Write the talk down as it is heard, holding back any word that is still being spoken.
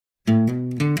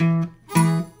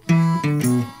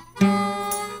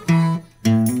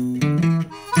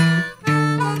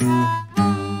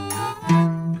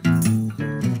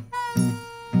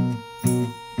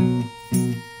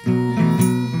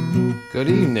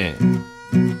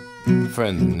evening,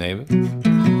 friends and neighbors.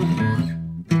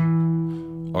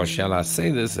 Or shall I say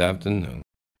this afternoon?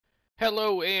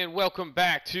 Hello and welcome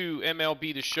back to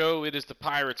MLB The Show. It is the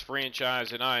Pirates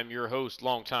franchise and I am your host,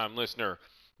 longtime listener.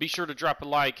 Be sure to drop a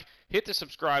like, hit the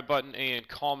subscribe button, and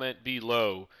comment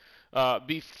below.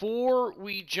 Before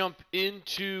we jump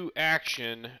into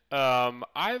action,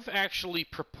 I've actually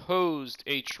proposed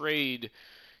a trade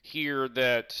here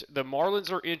that the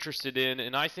Marlins are interested in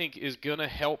and I think is going to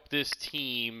help this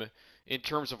team in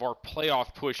terms of our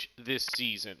playoff push this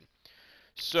season.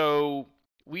 So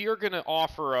we are going to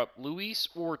offer up Luis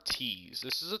Ortiz.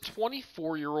 This is a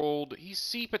 24-year-old. He's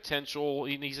C potential,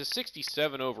 and he's a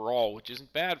 67 overall, which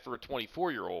isn't bad for a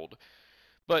 24-year-old.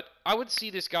 But I would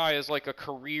see this guy as like a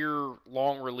career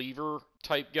long reliever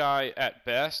type guy at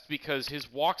best because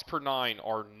his walks per nine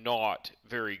are not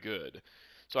very good.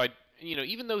 So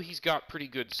even though he's got pretty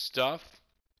good stuff,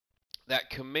 that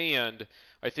command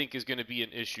I think is going to be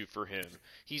an issue for him.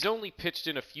 He's only pitched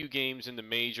in a few games in the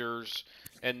majors,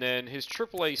 and then his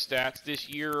AAA stats this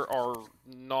year are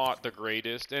not the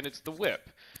greatest, and it's the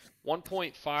WHIP,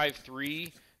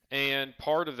 1.53, and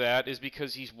part of that is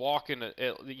because he's walking,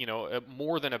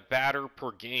 more than a batter per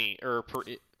game,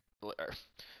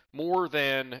 more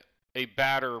than a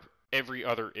batter every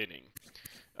inning,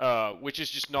 which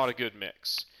is just not a good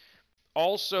mix.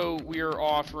 Also, we are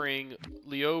offering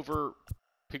Liover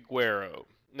Peguero.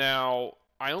 Now,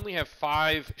 I only have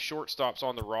 5 shortstops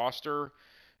on the roster,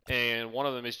 and one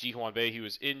of them is Ji-hwan Bae, who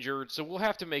was injured, so we'll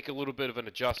have to make a little bit of an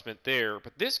adjustment there.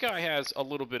 But this guy has a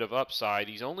little bit of upside.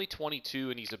 He's only 22,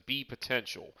 and he's a B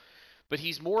potential. But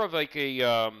he's more of like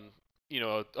a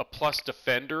plus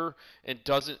defender and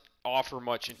doesn't offer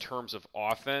much in terms of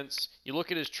offense. You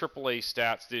look at his AAA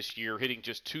stats this year, hitting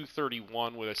just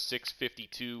 231 with a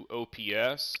 652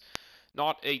 OPS.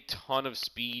 Not a ton of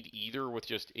speed either with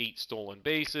just 8 stolen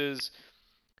bases.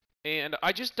 And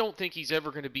I just don't think he's ever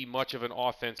going to be much of an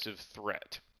offensive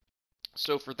threat.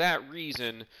 So for that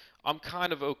reason, I'm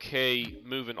kind of okay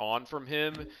moving on from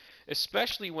him,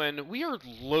 especially when we are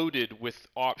loaded with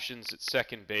options at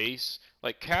second base.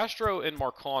 Like Castro and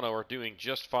Marcano are doing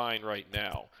just fine right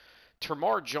now.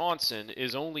 Termarr Johnson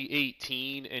is only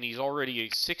 18 and he's already a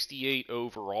 68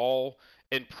 overall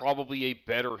and probably a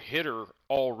better hitter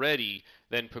already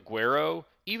than Peguero,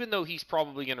 even though he's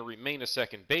probably going to remain a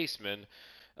second baseman.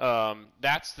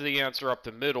 That's the answer up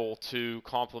the middle to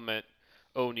complement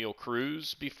O'Neal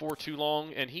Cruz before too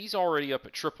long, and he's already up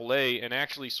at AAA and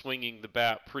actually swinging the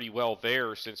bat pretty well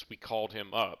there since we called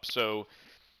him up. So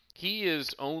he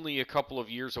is only a couple of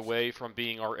years away from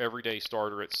being our everyday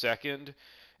starter at second.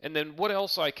 And then what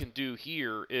else I can do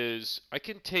here is I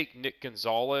can take Nick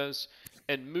Gonzalez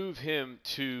and move him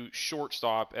to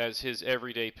shortstop as his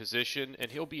everyday position,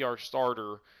 and he'll be our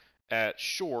starter at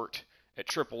short at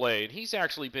AAA. And he's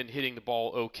actually been hitting the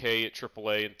ball okay at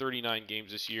AAA in 39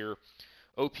 games this year.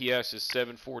 OPS is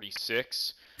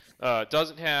 746.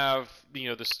 Doesn't have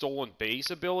the stolen base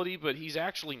ability, but he's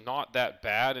actually not that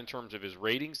bad in terms of his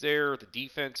ratings there. The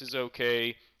defense is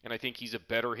okay, and I think he's a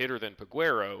better hitter than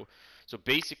Peguero. So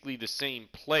basically the same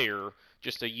player,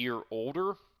 just a year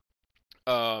older,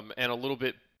 and a little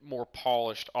bit more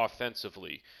polished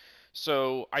offensively.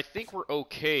 So I think we're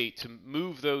okay to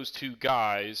move those two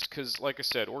guys because, like I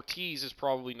said, Ortiz is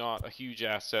probably not a huge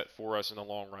asset for us in the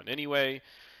long run anyway.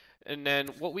 And then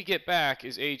what we get back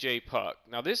is A.J. Puck.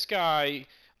 Now this guy,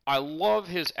 I love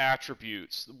his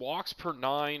attributes. The walks per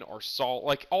 9 are solid.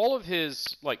 Like all of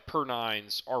his per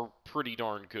 9s are pretty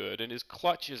darn good, and his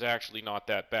clutch is actually not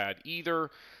that bad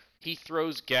either. He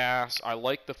throws gas. I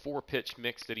like the 4-pitch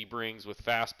mix that he brings with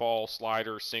fastball,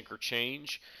 slider, sinker,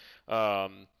 change.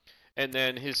 And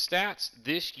then his stats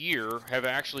this year have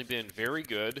actually been very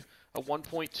good. A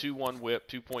 1.21 WHIP,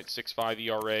 2.65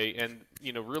 ERA, and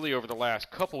really over the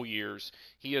last couple years,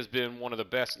 he has been one of the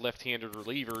best left-handed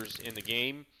relievers in the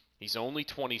game. He's only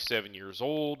 27 years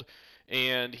old,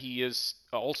 and he is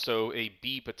also a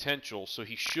B potential, so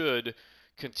he should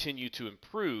continue to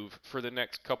improve for the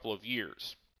next couple of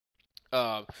years.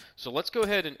 So let's go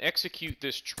ahead and execute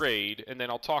this trade, and then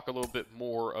I'll talk a little bit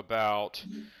more about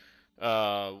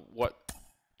what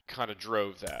kind of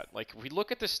drove that. Like, if we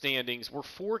look at the standings, we're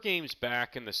 4 games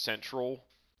back in the Central,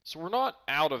 so we're not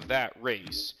out of that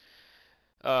race.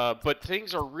 But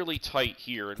things are really tight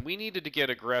here, and we needed to get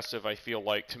aggressive, I feel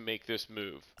like, to make this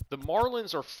move. The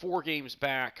Marlins are 4 games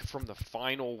back from the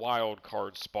final wild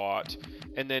card spot,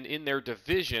 and then in their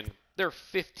division, they're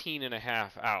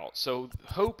 15.5 out. So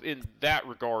hope in that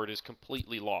regard is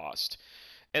completely lost.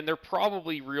 And they're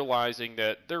probably realizing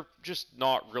that they're just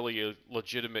not really a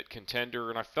legitimate contender,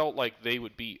 and I felt like they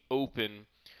would be open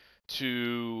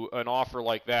to an offer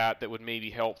like that would maybe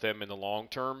help them in the long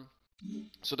term.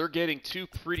 So they're getting two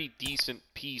pretty decent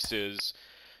pieces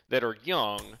that are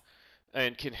young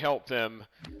and can help them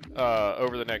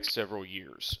over the next several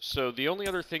years. So the only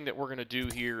other thing that we're going to do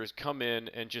here is come in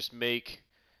and just make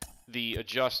the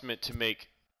adjustment to make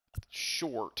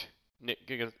short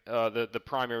the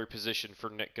primary position for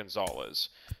Nick Gonzalez.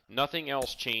 Nothing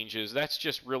else changes. That's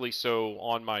just really so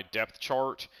on my depth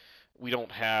chart we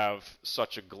don't have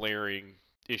such a glaring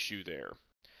issue there.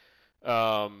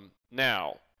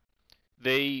 Now,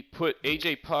 they put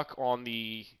A.J. Puck on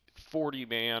the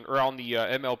 40-man, or on the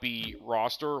MLB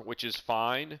roster, which is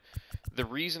fine. The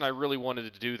reason I really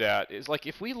wanted to do that is, like,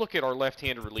 if we look at our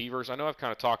left-handed relievers, I know I've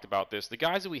kind of talked about this, the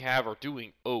guys that we have are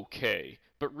doing okay,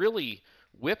 but really,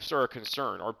 whips are a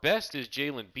concern. Our best is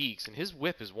Jalen Beeks, and his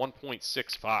whip is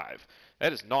 1.65.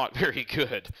 That is not very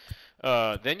good.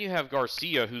 Then you have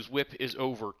Garcia, whose whip is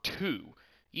over 2.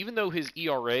 Even though his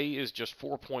ERA is just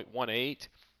 4.18,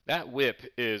 that whip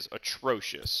is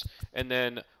atrocious. And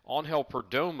then Angel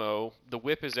Perdomo, the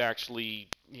whip is actually,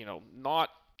 not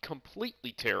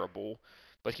completely terrible,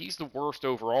 but he's the worst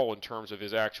overall in terms of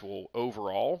his actual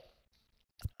overall.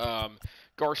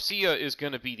 Garcia is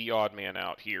going to be the odd man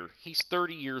out here. He's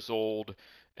 30 years old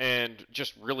and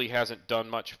just really hasn't done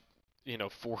much,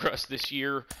 for us this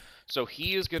year. So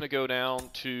he is going to go down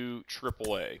to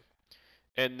AAA.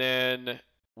 And then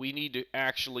we need to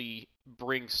actually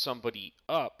bring somebody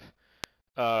up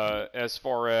as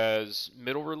far as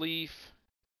middle relief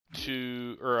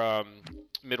or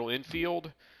middle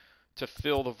infield to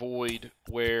fill the void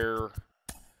where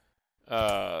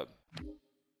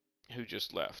who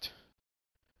just left?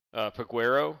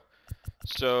 Peguero.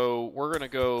 So we're going to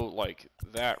go like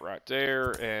that right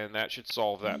there, and that should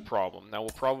solve that problem. Now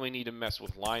we'll probably need to mess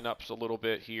with lineups a little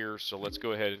bit here, so let's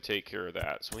go ahead and take care of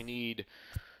that. So we need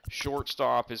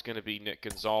shortstop is going to be Nick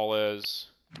Gonzalez,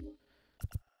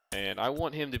 and I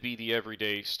want him to be the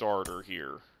everyday starter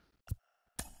here.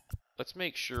 Let's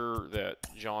make sure that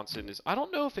Johnson is... I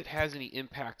don't know if it has any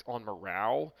impact on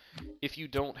morale if you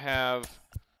don't have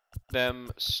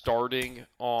them starting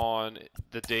on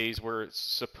the days where it's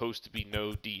supposed to be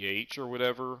no DH or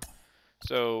whatever.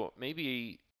 So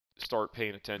maybe start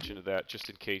paying attention to that just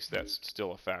in case that's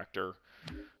still a factor.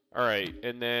 All right,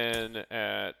 and then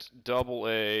at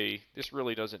AA, this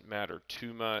really doesn't matter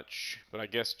too much, but I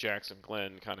guess Jackson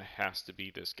Glenn kind of has to be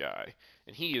this guy.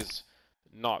 And he is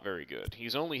not very good.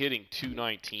 He's only hitting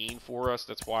 .219 for us.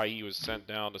 That's why he was sent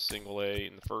down to single A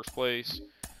in the first place.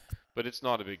 But it's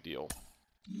not a big deal.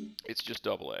 It's just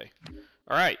AA. All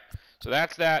right, so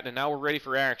that's that, and now we're ready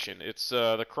for action. It's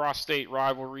the cross-state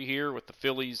rivalry here with the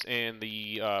Phillies and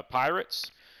the Pirates.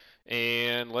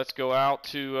 And let's go out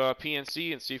to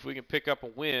PNC and see if we can pick up a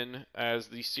win as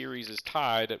the series is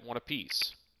tied at 1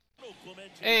 apiece.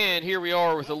 And here we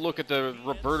are with a look at the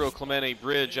Roberto Clemente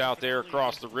Bridge out there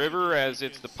across the river, as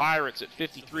it's the Pirates at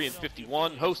 53 and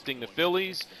 51 hosting the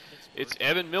Phillies. It's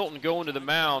Evan Milton going to the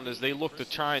mound as they look to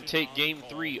try and take Game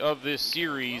 3 of this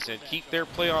series and keep their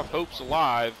playoff hopes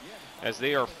alive, as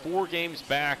they are 4 games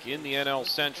back in the NL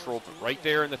Central, but right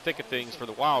there in the thick of things for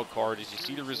the wild card. As you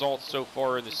see the results so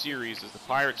far in the series, as the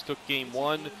Pirates took Game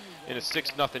 1 in a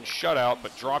 6-0 shutout,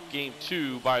 but dropped Game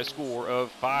 2 by a score of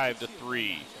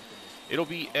 5-3. It'll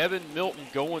be Evan Milton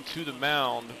going to the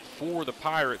mound for the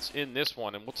Pirates in this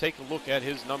one, and we'll take a look at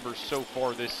his numbers so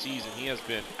far this season. He has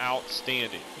been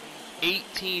outstanding.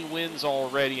 18 wins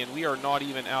already, and we are not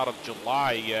even out of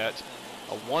July yet.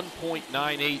 A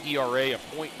 1.98 ERA, a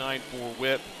 .94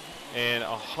 whip, and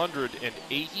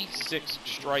 186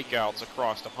 strikeouts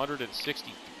across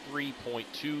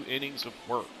 163.2 innings of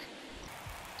work.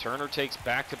 Turner takes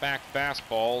back-to-back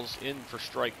fastballs in for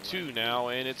strike 2 now,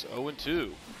 and it's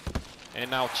 0-2. And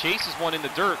now chases one in the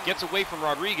dirt, gets away from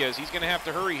Rodriguez. He's going to have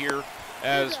to hurry here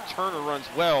as Turner runs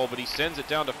well, but he sends it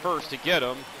down to first to get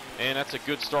him. And that's a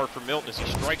good start for Milton as he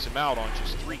strikes him out on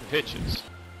just 3 pitches.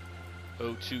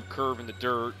 0-2 curve in the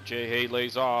dirt. Jay Hay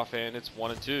lays off, and it's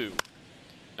 1-2.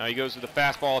 Now he goes to the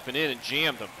fastball up and in and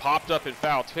jammed him. Popped up in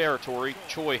foul territory.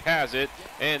 Choi has it,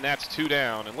 and that's 2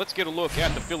 down. And let's get a look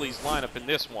at the Phillies lineup in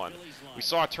this one. We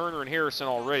saw Turner and Harrison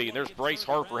already, and there's Bryce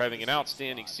Harper having an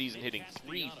outstanding season, hitting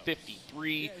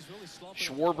 .353.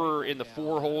 Schwarber in the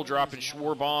 4-hole, dropping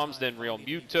Schwar bombs. Then Real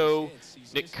Muto.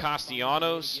 Nick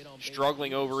Castellanos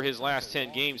struggling over his last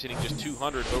 10 games, hitting just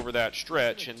 .200 over that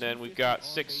stretch. And then we've got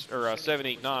 7,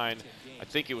 8, 9 I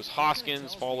think it was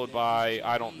Hoskins, followed by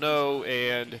I don't know,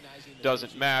 and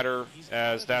doesn't matter,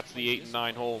 as that's the 8 and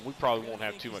 9 hole, and we probably won't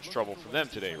have too much trouble for them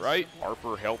today, right?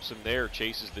 Harper helps him there,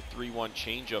 chases the 3-1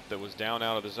 changeup that was down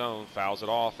out of the zone, fouls it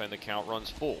off, and the count runs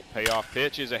full. Payoff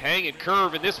pitch is a hanging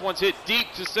curve, and this one's hit deep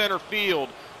to center field,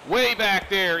 way back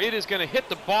there. It is going to hit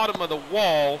the bottom of the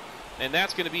wall, and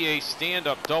that's going to be a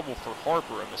stand-up double for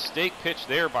Harper. A mistake pitch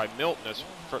there by Milton.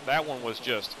 That one was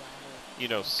just, you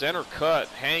know, center cut,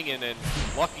 hanging, and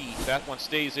lucky that one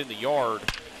stays in the yard.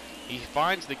 He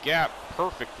finds the gap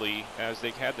perfectly as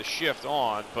they had the shift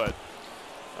on, but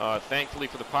thankfully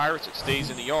for the Pirates, it stays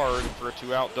in the yard for a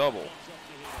 2-out double.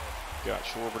 Got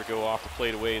Schwarber to go off the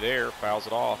plate away there, fouls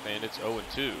it off, and it's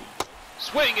 0-2.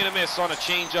 Swing and a miss on a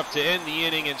changeup to end the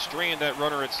inning and strand that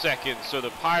runner at second. So the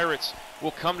Pirates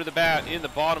will come to the bat in the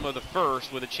bottom of the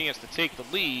first with a chance to take the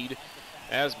lead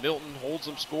as Milton holds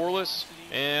them scoreless.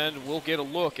 And we'll get a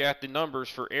look at the numbers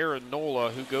for Aaron Nola,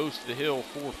 who goes to the hill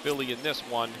for Philly in this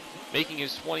one, making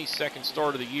his 22nd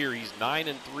start of the year. He's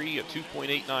 9-3, a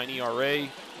 2.89 ERA,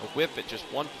 a whip at just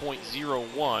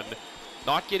 1.01.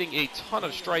 Not getting a ton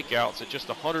of strikeouts at just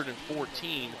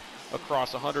 114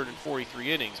 across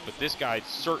 143 innings, but this guy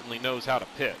certainly knows how to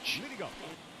pitch.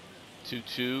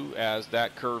 2-2 as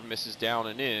that curve misses down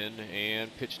and in,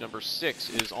 and pitch number 6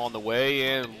 is on the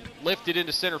way and lifted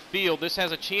into center field. This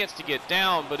has a chance to get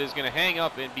down, but is going to hang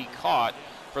up and be caught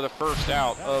for the first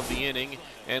out of the inning.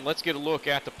 And let's get a look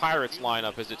at the Pirates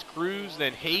lineup as it's Cruz,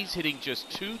 then Hayes hitting just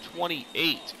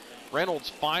 228. Reynolds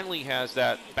finally has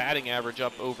that batting average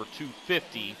up over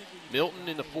 250. Milton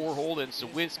in the 4-hole, then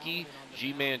Sawinski,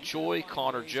 G-Man Choi,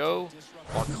 Connor Joe,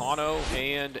 Marcano,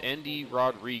 and Endy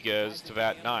Rodriguez to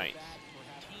bat 9th.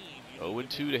 0-2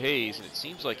 to Hayes, and it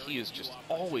seems like he is just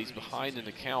always behind in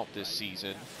the count this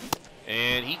season.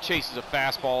 And he chases a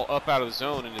fastball up out of the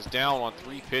zone and is down on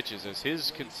 3 pitches as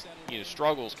his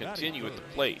struggles continue at the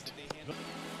plate.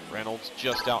 Reynolds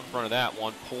just out in front of that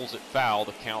one, pulls it foul.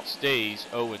 The count stays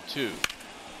 0-2.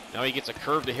 Now he gets a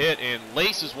curve to hit and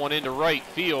laces one into right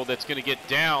field that's going to get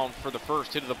down for the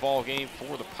first hit of the ball game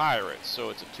for the Pirates. So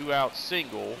it's a 2-out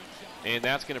single, and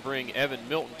that's going to bring Evan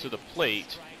Milton to the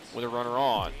plate with a runner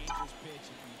on.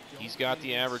 He's got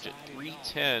the average at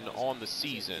 310 on the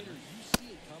season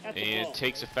and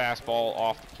takes a fastball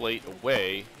off the plate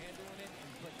away.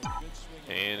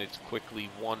 And it's quickly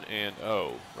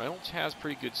 1-0. Reynolds has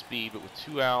pretty good speed, but with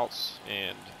 2 outs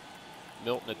and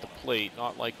Milton at the plate,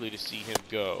 not likely to see him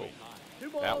go.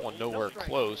 That one nowhere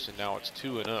close, and now it's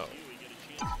 2-0.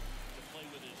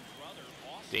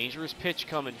 Dangerous pitch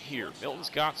coming here. Milton's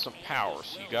got some power,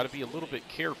 so you got to be a little bit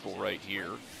careful right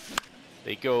here.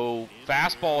 They go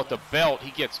fastball at the belt. He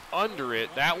gets under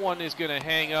it. That one is going to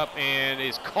hang up and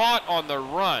is caught on the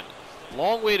run.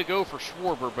 Long way to go for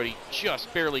Schwarber, but he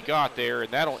just barely got there,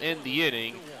 and that'll end the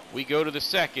inning. We go to the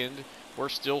second. We're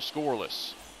still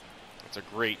scoreless. It's a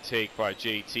great take by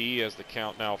JT as the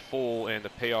count now full, and the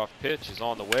payoff pitch is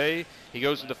on the way. He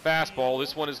goes into fastball.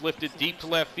 This one is lifted deep to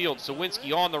left field.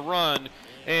 Sawinski on the run,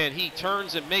 and he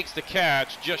turns and makes the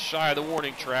catch just shy of the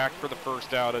warning track for the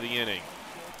first out of the inning.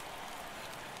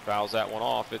 Fouls that one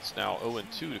off. It's now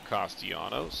 0-2 to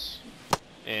Castellanos.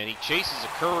 And he chases a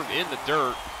curve in the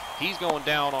dirt. He's going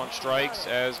down on strikes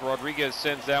as Rodriguez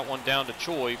sends that one down to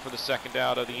Choi for the second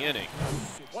out of the inning.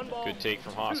 Good take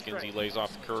from Hoskins. He lays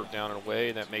off the curve down and away,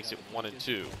 and that makes it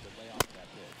 1-2.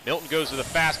 Milton goes to the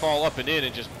fastball up and in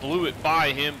and just blew it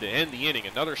by him to end the inning.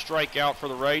 Another strikeout for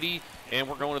the righty, and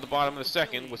we're going to the bottom of the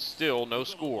second with still no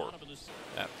score.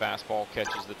 That fastball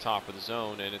catches the top of the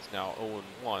zone, and it's now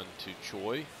 0-1 to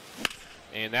Choi.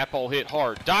 And that ball hit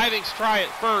hard. Diving try at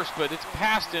first, but it's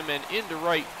past him and into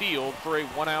right field for a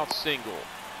 1-out single.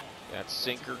 That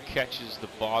sinker catches the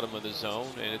bottom of the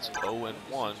zone, and it's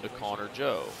 0-1 to Connor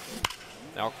Joe.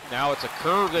 Now it's a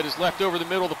curve that is left over the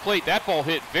middle of the plate. That ball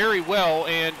hit very well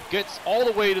and gets all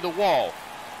the way to the wall.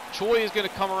 Choi is going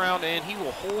to come around, and he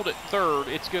will hold at third.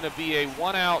 It's going to be a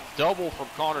 1-out double from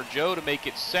Connor Joe to make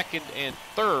it second and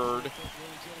third,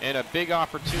 and a big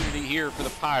opportunity here for the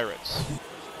Pirates.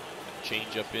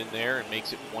 Change up in there and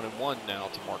makes it 1-1 now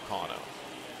to Marcano.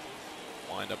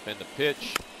 Wind up in the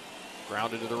pitch,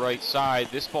 grounded to the right side.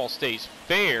 This ball stays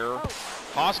fair.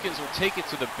 Hoskins will take it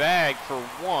to the bag for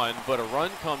 1, but a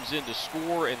run comes in to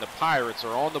score, and the Pirates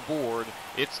are on the board.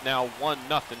 It's now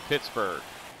 1-0 Pittsburgh.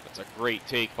 That's a great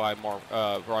take by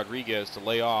Rodriguez to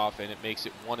lay off, and it makes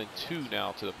it 1-2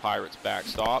 now to the Pirates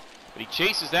backstop. But he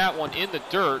chases that one in the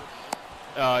dirt.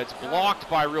 It's blocked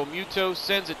by Real Muto,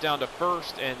 sends it down to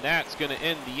first, and that's going to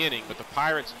end the inning. But the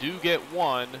Pirates do get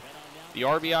 1. The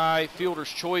RBI fielder's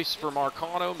choice for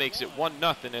Marcano makes it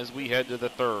 1-0 as we head to the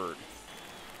third.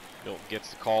 Milton gets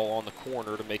the call on the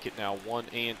corner to make it now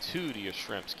 1-2 to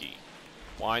Yastrzemski.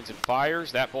 Winds and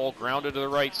fires. That ball grounded to the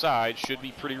right side. Should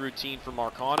be pretty routine for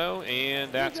Marcano,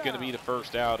 and that's going to be the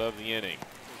first out of the inning.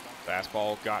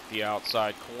 Fastball got the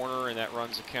outside corner, and that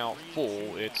runs the count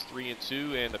full. It's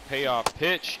 3-2, and the payoff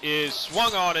pitch is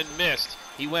swung on and missed.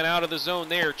 He went out of the zone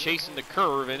there, chasing the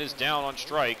curve, and is down on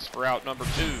strikes for out number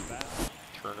 2.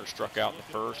 Turner struck out in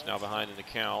the first, now behind in the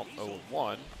count,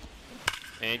 0-1.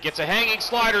 And gets a hanging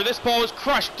slider. This ball is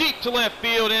crushed deep to left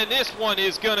field, and this one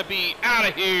is going to be out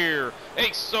of here.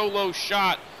 A solo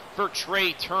shot for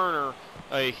Trey Turner.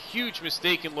 A huge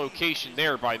mistake in location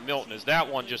there by Milton, as that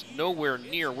one just nowhere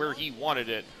near where he wanted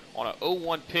it. On a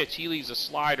 0-1 pitch, he leaves a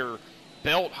slider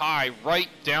belt high right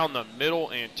down the middle,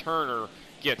 and Turner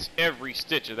gets every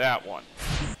stitch of that one.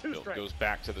 Milton goes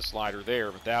back to the slider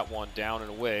there, but that one down and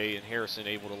away, and Harrison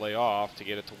able to lay off to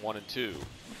get it to 1-2.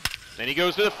 Then he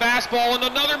goes to the fastball, and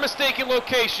another mistake in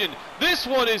location. This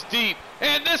one is deep,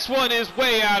 and this one is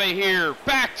way out of here.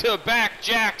 Back-to-back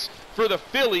jacks for the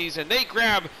Phillies, and they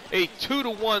grab a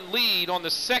 2-1 lead on the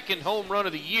second home run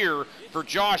of the year for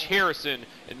Josh Harrison.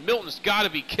 And Milton's got to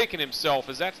be kicking himself,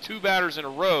 as that's 2 batters in a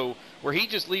row where he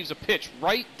just leaves a pitch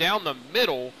right down the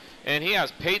middle, and he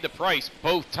has paid the price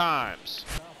both times.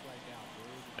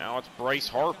 Now it's Bryce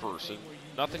Harper, so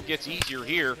nothing gets easier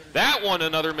here. That one,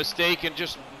 another mistake, and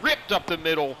just ripped up the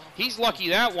middle. He's lucky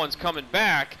that one's coming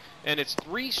back, and it's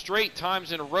 3 straight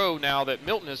times in a row now that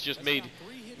Milton has just made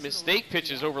mistake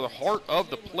pitches over the heart of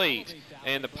the plate,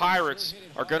 and the Pirates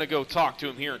are going to go talk to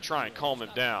him here and try and calm him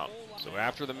down. So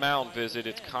after the mound visit,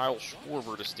 it's Kyle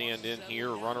Schwarber to stand in here,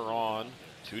 runner on,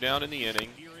 2 down in the inning.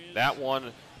 That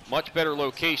one, much better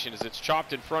location, as it's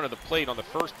chopped in front of the plate on the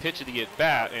first pitch of the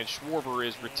at-bat, and Schwarber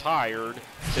is retired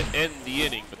to end the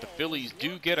inning. But the Phillies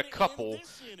do get a couple.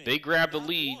 They grab the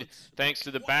lead thanks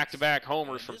to the back-to-back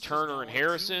homers from Turner and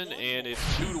Harrison, and it's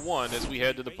 2-1 as we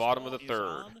head to the bottom of the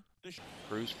third.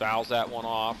 Cruz fouls that one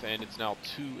off, and it's now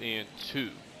 2-2.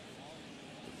 The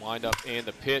wind up and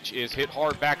the pitch is hit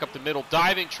hard back up the middle.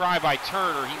 Diving try by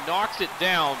Turner. He knocks it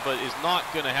down, but is not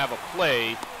going to have a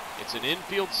play. It's an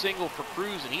infield single for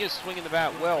Cruz, and he is swinging the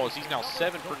bat well, as he's now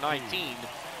 7 for 19,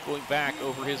 going back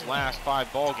over his last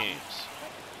 5 ball games.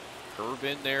 Curve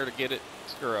in there to get it,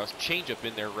 or a changeup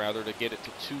in there rather, to get it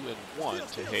to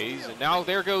 2-1 to Hayes. And now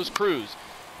there goes Cruz.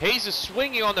 Hayes is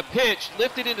swinging on the pitch,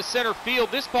 lifted into center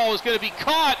field. This ball is going to be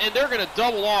caught, and they're going to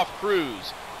double off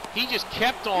Cruz. He just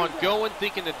kept on going,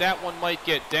 thinking that that one might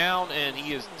get down, and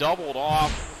he is doubled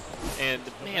off. And,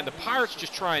 man, the Pirates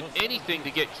just trying anything to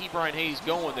get Ke'Bryan Hayes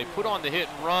going. They put on the hit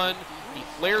and run. He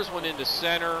flares one into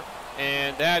center,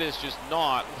 and that is just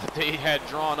not what they had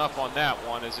drawn up on that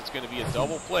one, as it's going to be a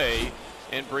double play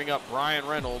and bring up Brian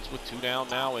Reynolds with 2 down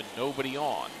now and nobody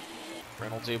on.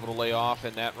 Reynolds able to lay off,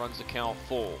 and that runs the count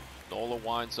full. Nola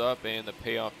winds up, and the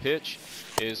payoff pitch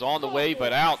is on the way,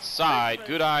 but outside.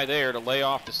 Good eye there to lay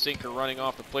off the sinker running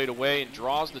off the plate away, and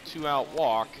draws the 2-out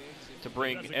walk to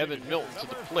bring Evan Milton to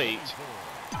the plate.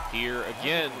 Here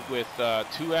again with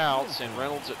 2 outs and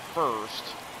Reynolds at first.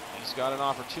 He's got an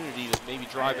opportunity to maybe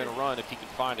drive in a run if he can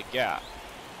find a gap.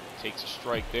 Takes a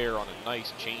strike there on a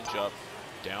nice changeup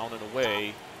down and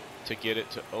away to get it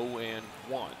to 0-1.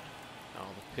 Now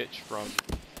the pitch from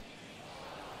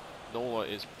Nola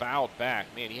is fouled back.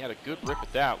 Man, he had a good rip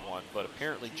at that one, but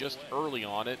apparently just early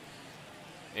on it.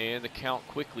 And the count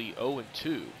quickly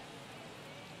 0-2.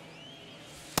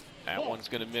 That one's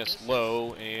going to miss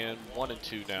low, and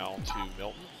 1-2 now to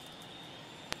Milton.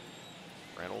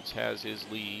 Reynolds has his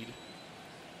lead.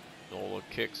 Nola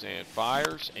kicks and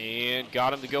fires, and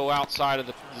got him to go outside of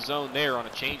the zone there on a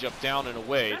changeup down and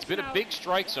away. It's been a big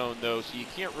strike zone, though, so you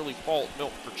can't really fault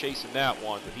Milton for chasing that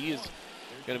one. But he is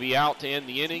going to be out to end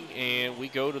the inning, and we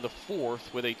go to the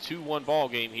 4th with a 2-1 ball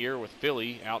game here with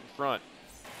Philly out in front.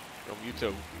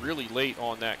 Realmuto really late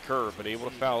on that curve, but able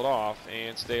to foul it off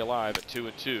and stay alive at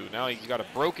 2-2. Now he's got a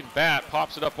broken bat,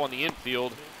 pops it up on the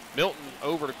infield. Milton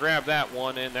over to grab that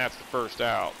one, and that's the first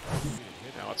out.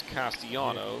 Now it's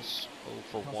Castellanos,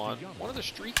 0 for 1. One of the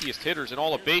streakiest hitters in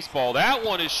all of baseball. That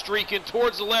one is streaking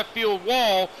towards the left field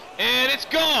wall, and it's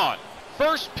gone.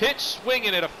 First pitch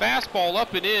swinging at a fastball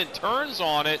up and in, turns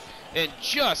on it, and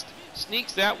just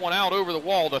sneaks that one out over the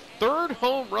wall. The 3rd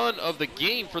home run of the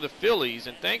game for the Phillies,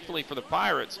 and thankfully for the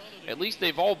Pirates, at least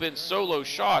they've all been solo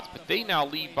shots, but they now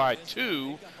lead by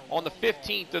 2 on the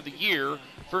 15th of the year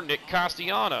for Nick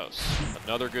Castellanos.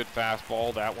 Another good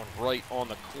fastball, that one right on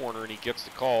the corner, and he gets the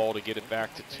call to get it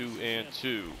back to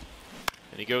 2-2.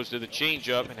 And he goes to the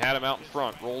changeup and had him out in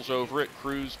front, rolls over it,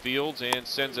 Cruz fields, and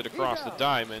sends it across the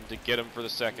diamond to get him for the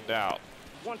 2nd out.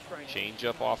 Change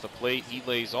up off the plate, he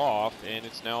lays off, and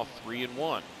it's now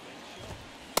 3-1.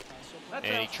 And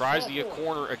he tries the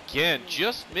corner again,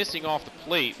 just missing off the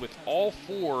plate with all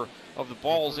 4 of the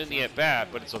balls in the at-bat,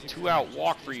 but it's a 2-out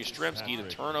walk for Yastrzemski to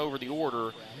turn over the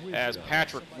order as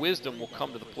Patrick Wisdom will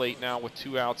come to the plate now with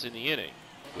 2 outs in the inning.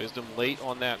 Wisdom late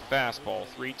on that fastball.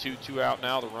 3-2, 2 out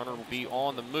now. The runner will be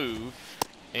on the move.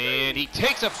 And he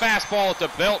takes a fastball at the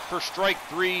belt for strike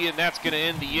 3, and that's going to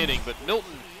end the inning. But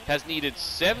Milton has needed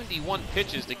 71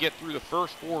 pitches to get through the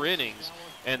first 4 innings,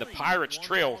 and the Pirates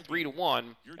trail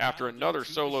 3-1 after another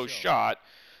solo shot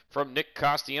from Nick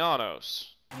Castellanos.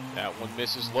 That one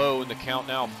misses low, and the count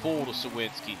now full to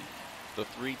Sawinski. The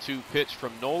 3-2 pitch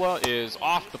from Nola is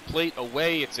off the plate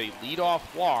away. It's a leadoff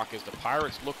walk as the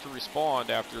Pirates look to respond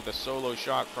after the solo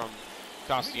shot from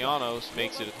Castellanos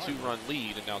makes it a 2-run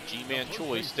lead. And now G-Man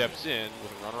Choi steps in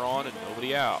with a runner on and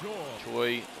nobody out.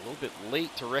 Choi a little bit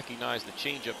late to recognize the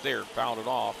changeup there, fouled it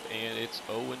off, and it's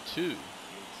 0-2.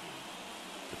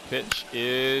 The pitch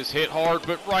is hit hard,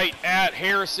 but right at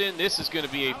Harrison. This is going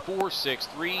to be a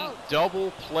 4-6-3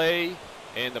 double play,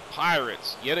 and the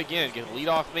Pirates yet again get a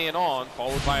leadoff man on,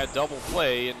 followed by a double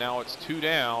play, and now it's 2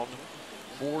 down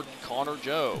for Connor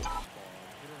Joe.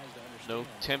 No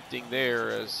tempting there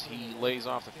as he lays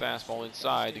off the fastball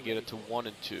inside to get it to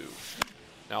 1-2.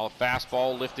 Now a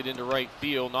fastball lifted into right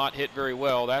field, not hit very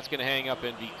well. That's going to hang up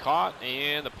and be caught,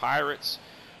 and the Pirates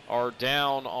are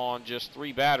down on just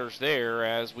 3 batters there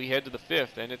as we head to the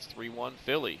 5th, and it's 3-1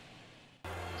 Philly.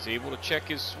 He's able to check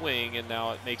his swing, and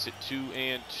now it makes it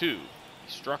 2-2. He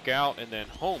struck out and then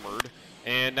homered,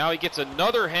 and now he gets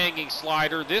another hanging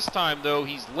slider. This time, though,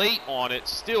 he's late on it,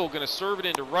 still going to serve it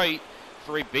into right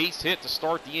for a base hit to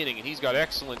start the inning, and he's got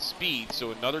excellent speed,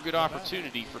 so another good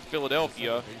opportunity for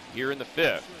Philadelphia here in the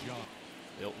 5th.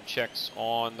 Milton checks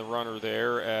on the runner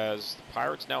there as the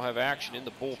Pirates now have action in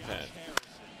the bullpen.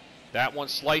 That one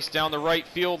sliced down the right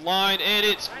field line, and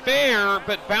it's fair,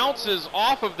 but bounces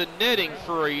off of the netting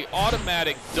for an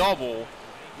automatic double.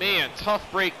 Man,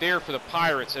 tough break there for the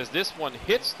Pirates as this one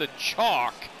hits the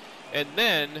chalk, and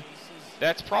then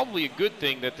that's probably a good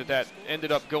thing that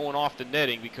ended up going off the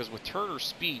netting, because with Turner's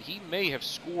speed, he may have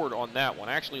scored on that one.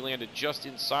 Actually landed just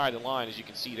inside the line, as you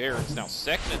can see there. It's now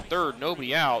 2nd and 3rd,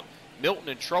 nobody out. Milton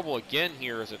in trouble again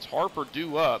here as it's Harper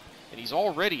due up, and he's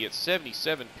already at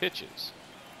 77 pitches.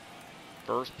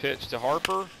 First pitch to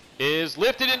Harper is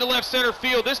lifted into left center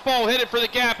field. This ball headed for the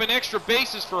gap, and extra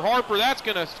bases for Harper. That's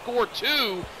going to score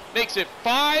 2. Makes it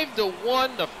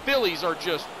 5-1. The Phillies are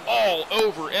just all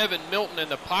over Evan Milton and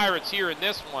the Pirates here in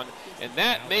this one, and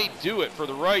that may do it for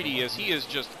the righty as he is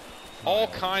just all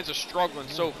kinds of struggling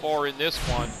so far in this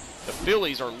one. The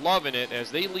Phillies are loving it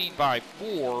as they lead by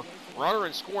 4, runner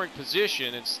in scoring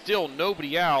position, and still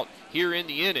nobody out here in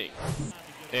the inning.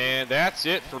 And that's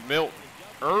it for Milton.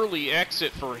 Early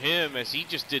exit for him as he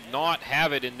just did not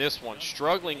have it in this one.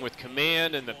 Struggling with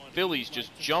command, and the Phillies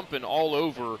just jumping all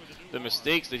over the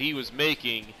mistakes that he was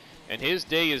making. And his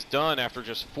day is done after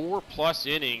just 4+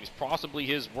 innings, possibly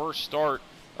his worst start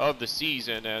of the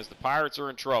season as the Pirates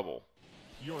are in trouble.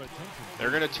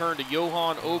 They're going to turn to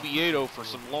Johan Oviedo for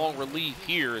some long relief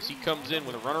here as he comes in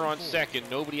with a runner on second,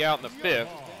 nobody out in the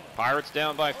 5th. Pirates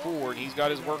down by 4, and he's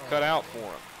got his work cut out for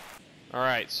him. All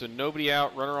right, so nobody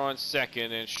out, runner on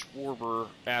second, and Schwarber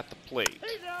at the plate.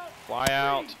 Fly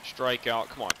out, strikeout,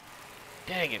 come on.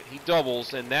 Dang it, he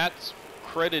doubles, and that's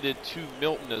credited to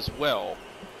Milton as well.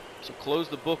 So close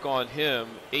the book on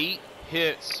him. 8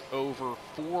 hits over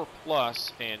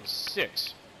 4+, and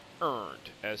 6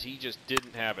 earned, as he just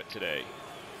didn't have it today.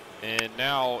 And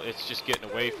now it's just getting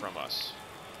away from us.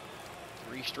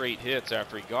 3 straight hits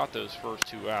after he got those first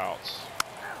 2 outs.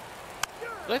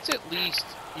 Let's at least,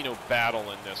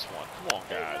 battle in this one. Come on,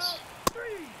 guys.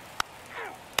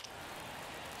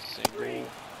 Single.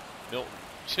 Milton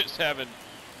just having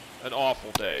an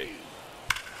awful day.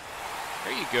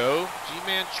 There you go.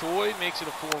 G-Man Choi makes it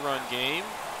a 4-run game.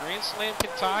 Grand Slam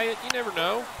can tie it. You never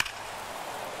know.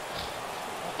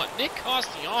 Nick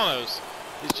Castellanos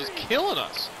is just killing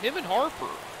us. Him and Harper.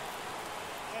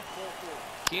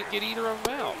 Can't get either of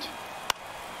them out.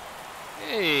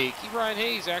 Hey, Ke'Bryan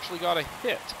Hayes actually got a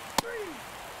hit.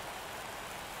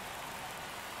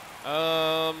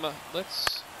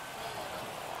 Let's...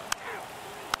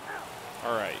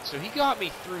 All right, so he got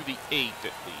me through the 8th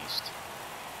at least.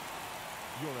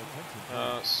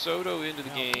 Soto into the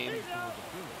game.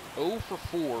 0 for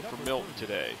 4 for Milton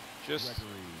today. Just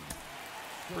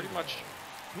pretty much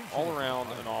all around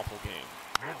an awful game.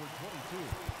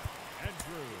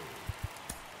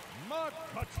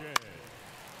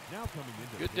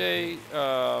 Good day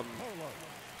for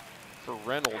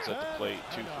Reynolds at the plate,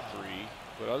 2 for 3.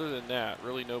 But other than that,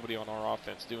 really nobody on our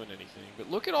offense doing anything. But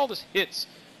look at all these hits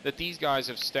that these guys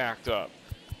have stacked up.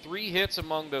 3 hits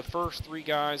among the first 3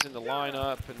 guys in the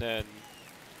lineup, and then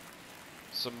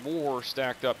some more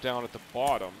stacked up down at the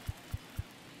bottom.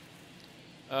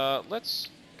 Let's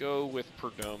go with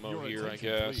Perdomo here, I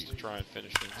guess, to try and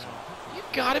finish things off.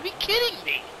 You've got to be kidding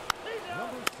me!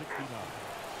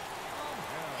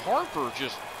 Harper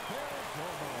just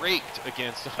raked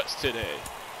against us today.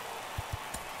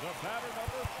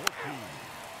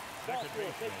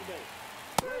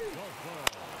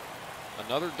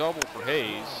 Another double for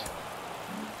Hayes.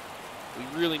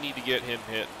 We really need to get him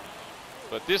hit.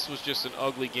 But this was just an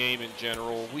ugly game in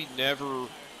general. We never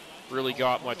really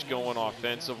got much going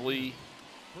offensively.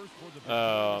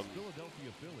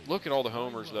 Look at all the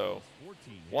homers, though.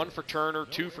 1 for Turner,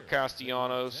 2 for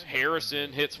Castellanos.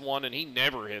 Harrison hits 1, and he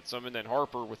never hits them. And then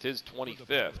Harper with his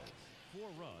 25th.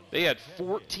 They had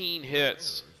 14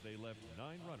 hits.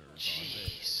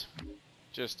 Jeez.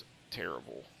 Just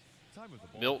terrible.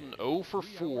 Milton 0 for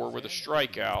 4 with a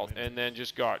strikeout, and then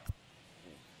just got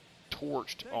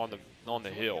torched on the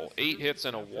hill. 8 hits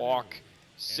and a walk,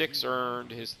 6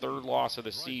 earned, his 3rd loss of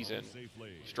the season.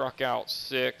 Struck out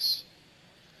 6.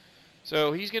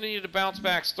 So he's going to need a bounce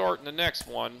back start in the next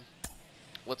one.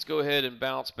 Let's go ahead and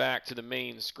bounce back to the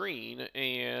main screen,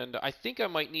 and I think I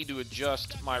might need to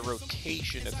adjust my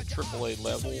rotation at the AAA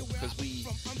level because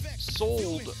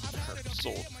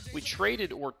we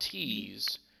traded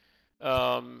Ortiz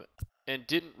and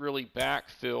didn't really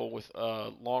backfill with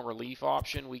a long relief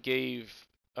option. We gave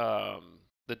the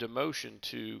demotion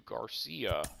to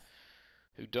Garcia,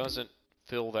 who doesn't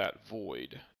fill that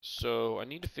void. So I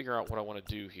need to figure out what I want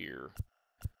to do here.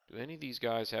 Do any of these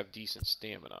guys have decent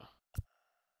stamina?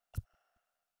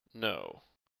 No.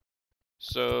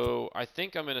 So I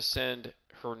think I'm going to send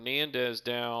Hernandez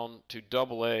down to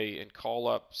AA and call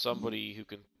up somebody who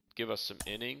can give us some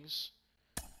innings.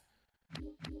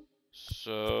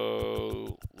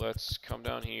 So let's come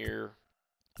down here.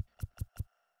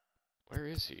 Where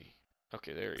is he?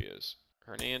 Okay, there he is.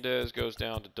 Hernandez goes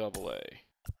down to AA.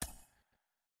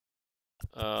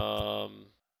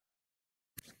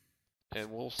 And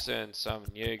we'll send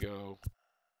Samaniego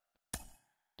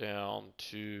down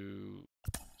to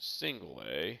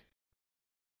A.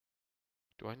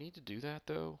 Do I need to do that,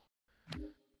 though?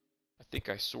 I think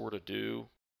I sort of do.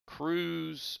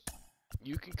 Cruz,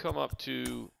 you can come up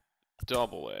to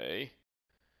AA.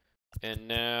 And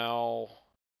now,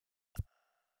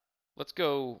 let's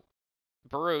go.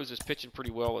 Burrows is pitching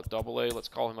pretty well at AA. Let's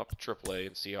call him up to AAA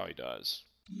and see how he does.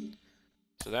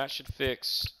 So that should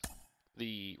fix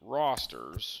the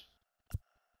rosters.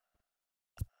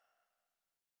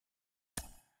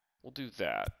 We'll do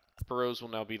that. Burrows will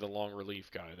now be the long relief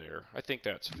guy there. I think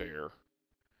that's fair.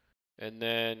 And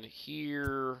then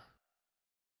here,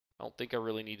 I don't think I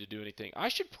really need to do anything. I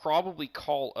should probably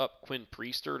call up Quinn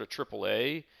Priester to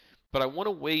AAA, but I want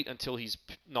to wait until he's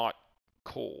not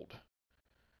cold.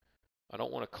 I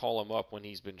don't want to call him up when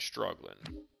he's been struggling.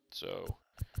 So,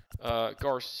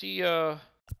 Garcia,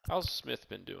 how's Smith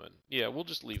been doing? Yeah, we'll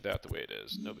just leave that the way it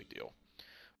is. No big deal.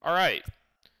 All right.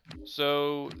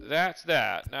 So that's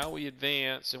that. Now we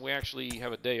advance, and we actually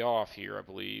have a day off here, I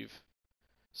believe.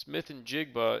 Smith and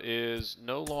Jigba is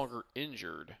no longer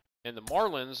injured, and the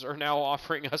Marlins are now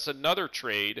offering us another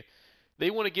trade.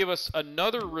 They want to give us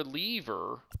another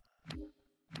reliever,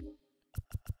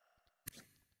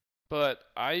 but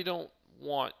I don't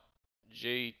want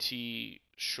JT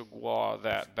Chagua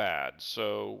that bad,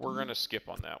 so we're going to skip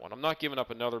on that one. I'm not giving up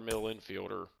another middle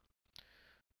infielder.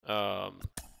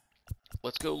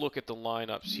 Let's go look at the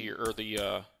lineups here, or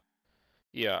the,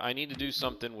 yeah, I need to do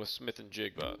something with Smith and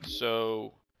Jigba.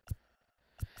 So,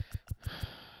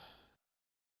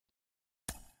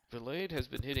 Vilade has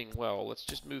been hitting well. Let's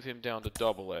just move him down to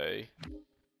AA.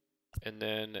 And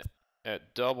then at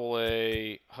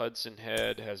AA, Hudson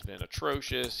Head has been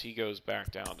atrocious. He goes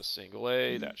back down to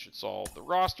A. That should solve the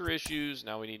roster issues.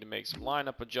 Now we need to make some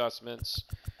lineup adjustments.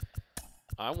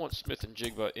 I want Smith and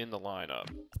Jigba in the lineup.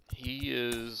 He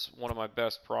is one of my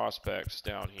best prospects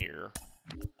down here.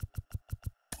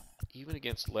 Even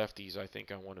against lefties, I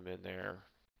think I want him in there.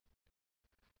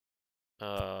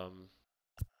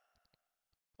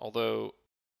 Although,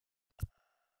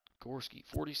 Gorski,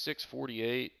 46,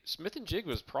 48. Smith and Jigba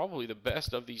is probably the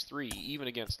best of these three, even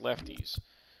against lefties.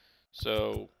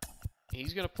 So,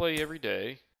 he's going to play every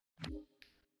day.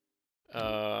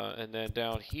 And then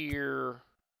down here,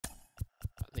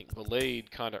 I think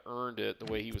Vilade kind of earned it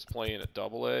the way he was playing at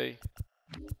AA.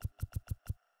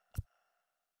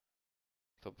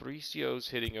 Fabricio's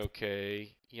hitting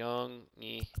okay. Young,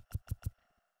 eh.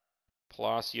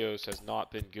 Palacios has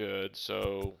not been good,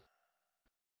 so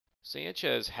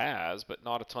Sanchez has, but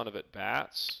not a ton of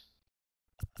at-bats.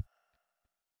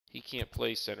 He can't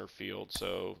play center field,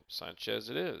 so Sanchez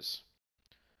it is.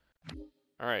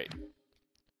 All right.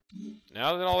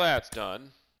 Now that all that's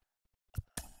done,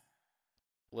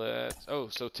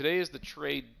 so today is the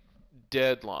trade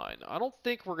deadline. I don't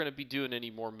think we're going to be doing any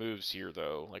more moves here,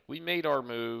 though. Like, we made our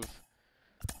move.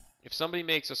 If somebody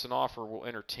makes us an offer, we'll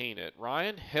entertain it.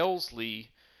 Ryan Helsley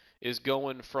is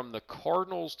going from the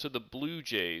Cardinals to the Blue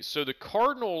Jays. So the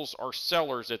Cardinals are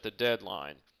sellers at the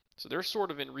deadline. So they're sort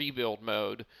of in rebuild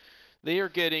mode. They are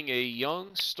getting a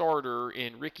young starter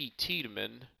in Ricky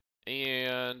Tiedemann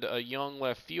and a young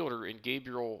left fielder in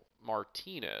Gabriel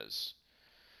Martinez.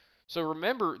 So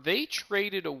remember, they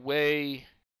traded away,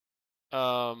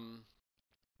 who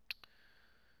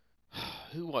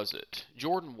was it?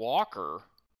 Jordan Walker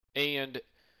and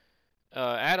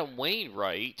Adam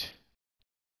Wainwright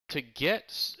to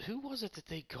get, who was it that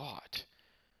they got?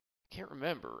 Can't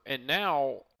remember. And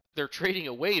now they're trading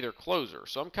away their closer.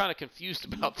 So I'm kind of confused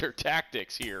about their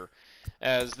tactics here,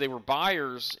 as they were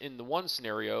buyers in the one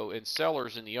scenario and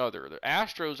sellers in the other. The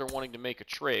Astros are wanting to make a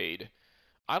trade.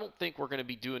 I don't think we're going to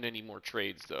be doing any more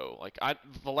trades, though. Like,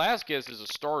 Velasquez is a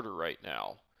starter right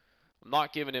now. I'm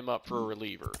not giving him up for a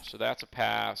reliever. So that's a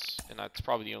pass, and that's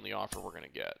probably the only offer we're going to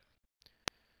get.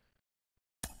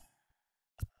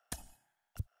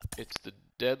 It's the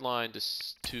deadline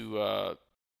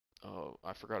oh,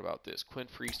 I forgot about this. Quinn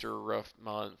Priester, rough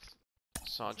month.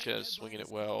 Sanchez swinging it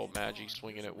well. Maggi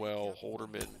swinging it well.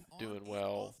 Holderman doing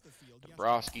well.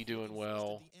 Dombrowski doing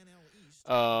well.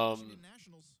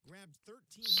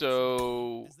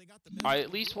 So I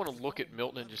at least want to look at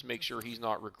Milton and just make sure he's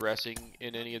not regressing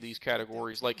in any of these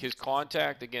categories. Like his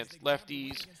contact against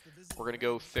lefties, we're going to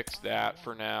go fix that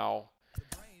for now.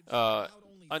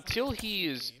 Until he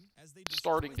is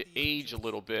starting to age a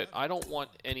little bit, I don't want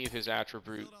any of his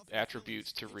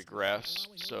attributes to regress.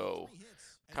 So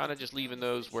kind of just leaving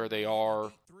those where they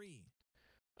are.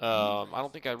 I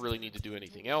don't think I really need to do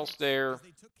anything else there.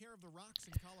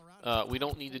 We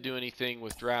don't need to do anything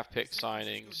with draft pick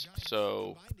signings,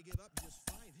 so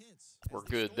we're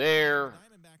good there.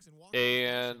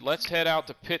 And let's head out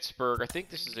to Pittsburgh. I think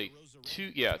this is a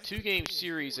two-game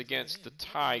series against the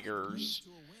Tigers.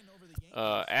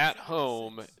 At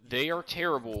home, they are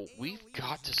terrible. We've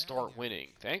got to start winning.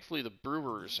 Thankfully, the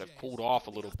Brewers have cooled off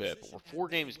a little bit, but we're 4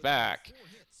 games back.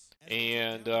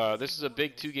 And this is a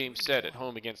big 2-game set at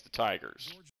home against the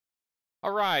Tigers.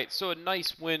 All right, so a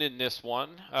nice win in this one.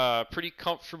 Pretty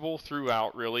comfortable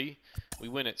throughout, really. We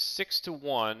win at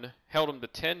 6-1, held them to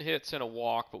 10 hits and a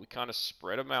walk, but we kind of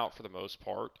spread them out for the most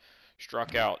part.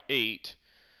 Struck out 8.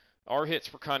 Our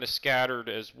hits were kind of scattered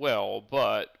as well,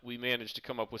 but we managed to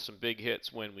come up with some big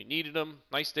hits when we needed them.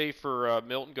 Nice day for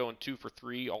Milton, going 2 for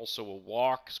 3, also a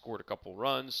walk, scored a couple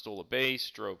runs, stole a base,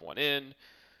 drove one in.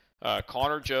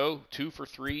 Connor Joe, 2 for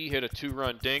 3, hit a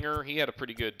 2-run dinger. He had a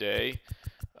pretty good day.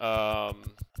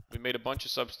 We made a bunch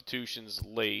of substitutions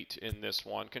late in this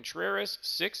one. Contreras,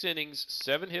 6 innings,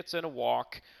 7 hits and a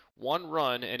walk, 1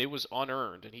 run, and it was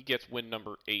unearned, and he gets win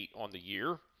number 8 on the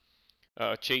year.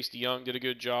 Chase DeYoung did a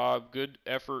good job. Good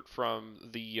effort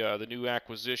from the new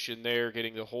acquisition there,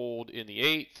 getting the hold in the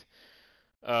 8th,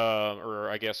 or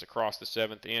I guess across the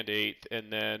 7th and 8th,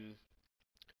 and then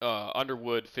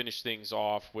Underwood finished things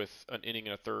off with an inning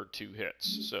and a third, 2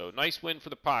 hits. So nice win for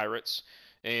the Pirates,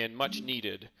 and much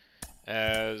needed.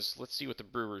 As let's see what the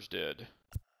Brewers did.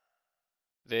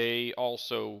 They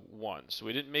also won. So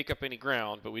we didn't make up any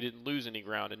ground, but we didn't lose any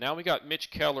ground. And now we got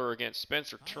Mitch Keller against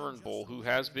Spencer Turnbull, who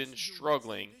has been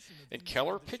struggling. And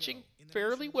Keller pitching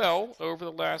fairly well over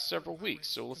the last several weeks.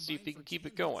 So let's see if he can keep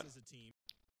it going.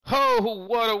 Oh,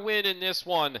 what a win in this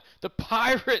one. The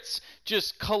Pirates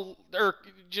just go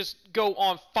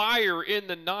on fire in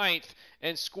the 9th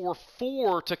and score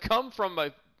 4 to come from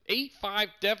a 8-5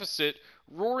 deficit,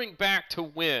 roaring back to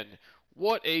win.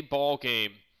 What a ball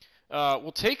game.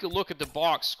 We'll take a look at the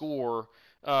box score.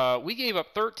 We gave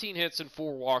up 13 hits and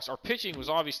 4 walks. Our pitching was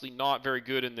obviously not very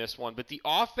good in this one, but the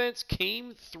offense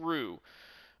came through.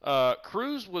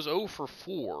 Cruz was 0 for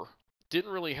 4.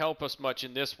 Didn't really help us much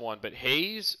in this one, but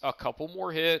Hayes, a couple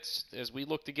more hits as we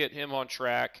look to get him on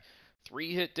track.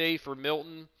 3-hit day for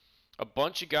Milton. A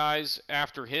bunch of guys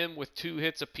after him with 2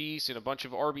 hits apiece and a bunch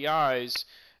of RBIs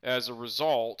as a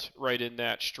result right in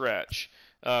that stretch.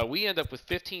 We end up with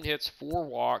 15 hits, 4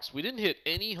 walks. We didn't hit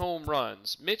any home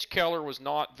runs. Mitch Keller was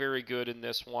not very good in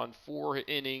this one. 4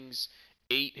 innings,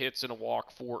 8 hits and a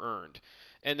walk, 4 earned.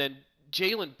 And then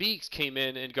Jalen Beeks came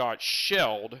in and got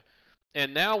shelled.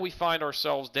 And now we find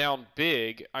ourselves down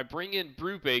big. I bring in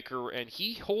Brubaker, and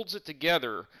he holds it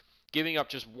together, giving up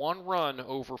just 1 run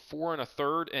over 4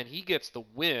 1/3, and he gets the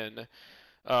win.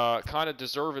 kind of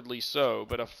deservedly so.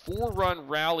 But a 4-run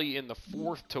rally in the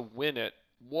 4th to win it.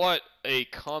 What a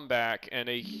comeback and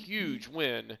a huge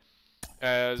win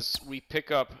as we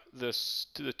pick up this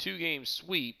to the 2-game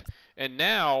sweep. And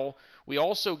now we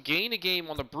also gain a game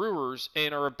on the Brewers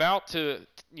and are about to,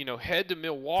 head to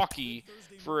Milwaukee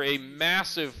for a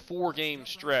massive 4-game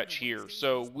stretch here.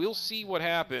 So we'll see what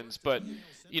happens. But,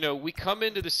 we come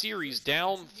into the series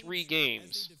down 3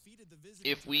 games.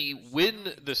 If we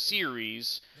win the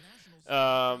series,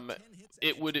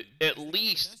 it would at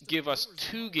least give us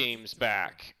 2 games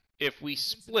back. If we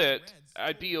split,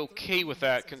 I'd be okay with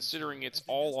that considering it's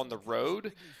all on the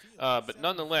road. But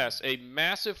nonetheless, a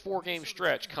massive 4-game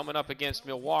stretch coming up against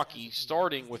Milwaukee,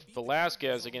 starting with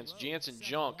Velasquez against Jansen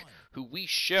Junk, who we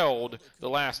shelled the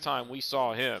last time we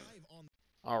saw him.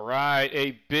 All right,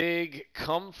 a big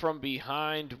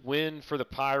come-from-behind win for the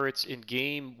Pirates in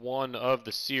Game 1 of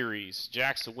the series.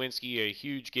 Jack Sawinski, a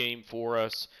huge game for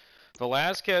us.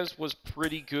 Velasquez was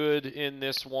pretty good in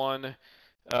this one.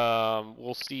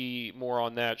 We'll see more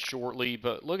on that shortly,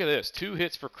 but look at this. 2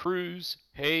 hits for Cruz,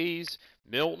 Hayes,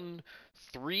 Milton,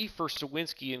 3 for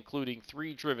Sawinski, including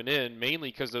 3 driven in, mainly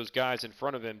because those guys in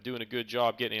front of him doing a good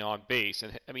job getting on base.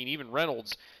 And I mean, even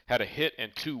Reynolds had a hit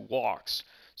and 2 walks.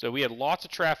 So we had lots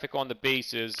of traffic on the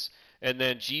bases, and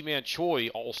then Ji-Man Choi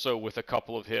also with a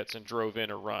couple of hits and drove in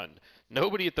a run.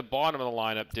 Nobody at the bottom of the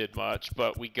lineup did much,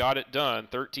 but we got it done.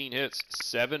 13 hits,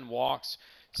 7 walks,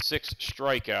 6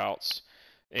 strikeouts,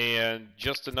 and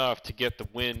just enough to get the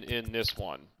win in this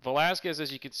one. Velasquez,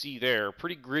 as you can see there,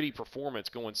 pretty gritty performance,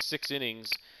 going 6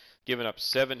 innings, giving up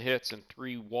 7 hits and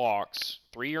 3 walks,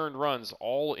 3 earned runs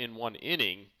all in 1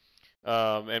 inning,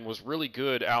 and was really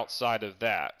good outside of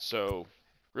that. So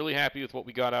really happy with what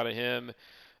we got out of him.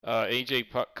 A.J.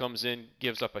 Puck comes in,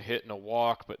 gives up a hit and a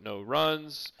walk, but no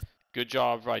runs. Good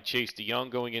job by Chase DeYoung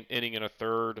going an inning and a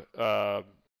third.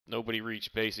 Nobody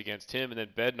reached base against him. And then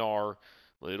Bednar,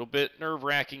 a little bit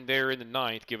nerve-wracking there in the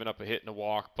 9th, giving up a hit and a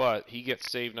walk, but he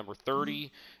gets save number 30,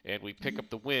 and we pick up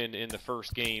the win in the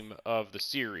first game of the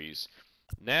series.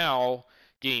 Now,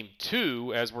 Game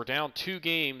 2, as we're down 2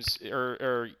 games,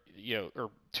 or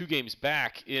 2 games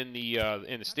back in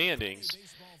the standings,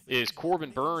 is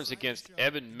Corbin Burnes against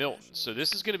Evan Milton. So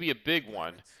this is going to be a big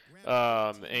one.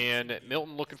 And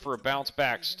Milton looking for a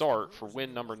bounce-back start for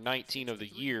win number 19 of the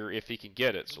year if he can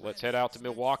get it. So let's head out to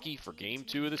Milwaukee for Game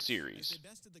 2 of the series.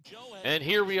 And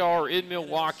here we are in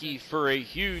Milwaukee for a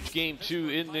huge Game 2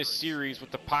 in this series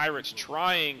with the Pirates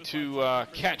trying to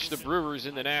catch the Brewers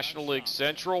in the National League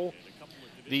Central.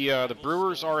 The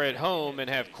Brewers are at home and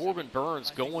have Corbin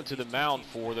Burnes going to the mound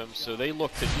for them, so they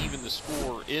look to even the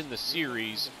score in the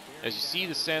series. As you see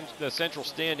the central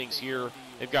standings here,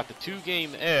 they've got the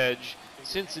 2-game edge.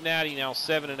 Cincinnati now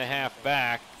 7.5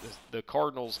 back, the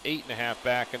Cardinals 8.5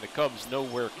 back, and the Cubs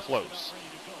nowhere close.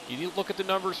 You look at the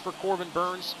numbers for Corbin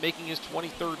Burnes, making his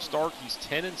 23rd start. He's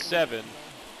 10-7,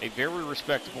 a very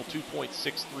respectable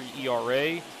 2.63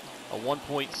 ERA, a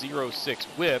 1.06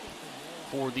 WHIP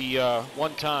for the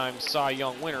one-time Cy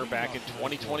Young winner back in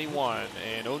 2021.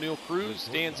 And O'Neal Cruz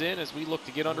stands in as we look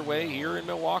to get underway here in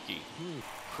Milwaukee.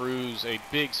 Cruz, a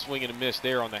big swing and a miss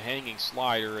there on the hanging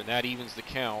slider, and that evens the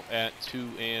count at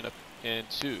 2-2.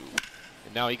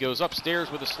 And now he goes upstairs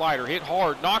with a slider, hit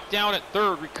hard, knocked down at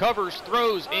third, recovers,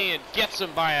 throws, and gets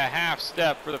him by a half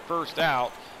step for the first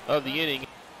out of the inning.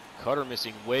 Cutter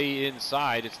missing way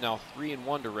inside. It's now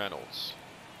 3-1 to Reynolds.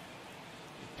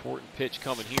 Important pitch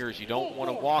coming here as you don't want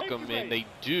to walk him, and they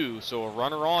do. So a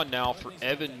runner on now for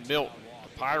Evan Milton.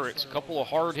 The Pirates, a couple of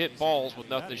hard-hit balls with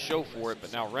nothing to show for it,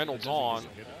 but now Reynolds on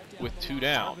with 2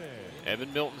 down.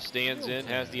 Evan Milton stands in,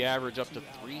 has the average up to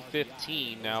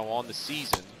 315 now on the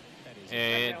season,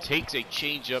 and takes a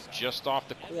changeup just off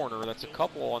the corner. That's a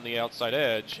couple on the outside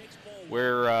edge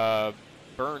where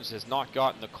Burnes has not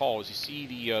gotten the call. As you see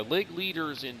the league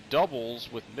leaders in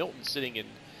doubles with Milton sitting in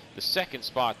the second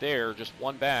spot there, just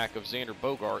 1 back of Xander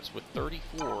Bogaerts with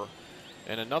 34.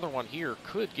 And another one here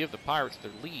could give the Pirates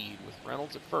their lead with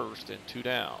Reynolds at first and 2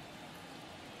 down.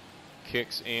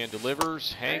 Kicks and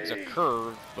delivers, hangs a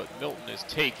curve, but Milton is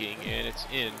taking, and it's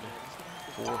in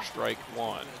for strike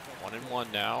 1.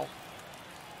 1-1 now.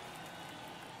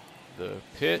 The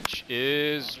pitch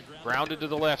is grounded to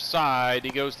the left side.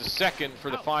 He goes to second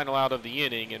for the final out of the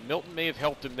inning, and Milton may have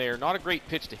helped him there. Not a great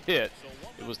pitch to hit.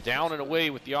 It was down and away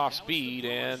with the off speed,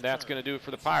 and that's going to do it for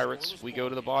the Pirates. We go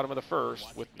to the bottom of the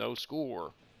first with no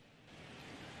score.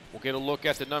 We'll get a look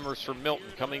at the numbers for Milton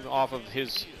coming off of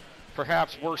his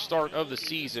perhaps worst start of the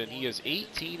season. He is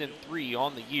 18-3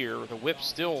 on the year. The whip's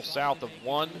still south of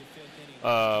 1.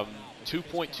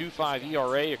 2.25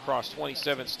 ERA across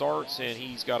 27 starts, and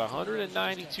he's got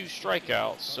 192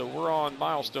 strikeouts. So we're on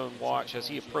milestone watch as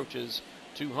he approaches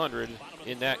 200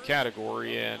 in that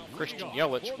category, and Christian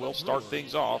Yelich will start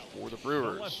things off for the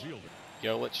Brewers.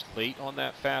 Yelich late on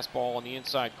that fastball on the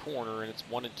inside corner, and it's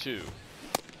 1-2.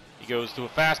 He goes to a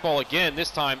fastball again,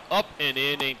 this time up and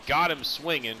in, and got him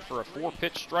swinging for a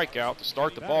 4-pitch strikeout to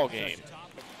start the ball game.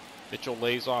 Mitchell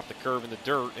lays off the curve in the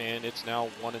dirt, and it's now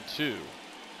 1-2.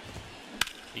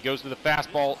 He goes to the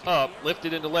fastball up,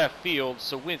 lifted into left field.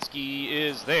 Sawinski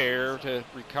is there to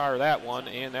retire that one,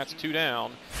 and that's 2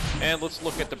 down. And let's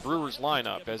look at the Brewers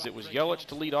lineup, as it was Yelich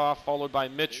to lead off, followed by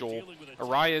Mitchell.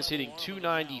 Arias hitting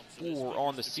 .294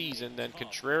 on the season, then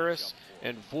Contreras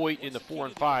and Voit in the 4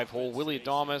 and 5 hole. Willie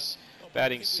Adames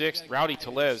batting 6th. Rowdy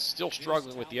Tellez still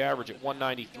struggling with the average at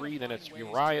 193. Then it's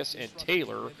Arias and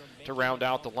Taylor to round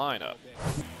out the lineup.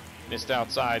 Missed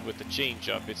outside with the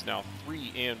changeup. It's now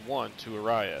 3-1 to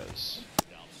Arias.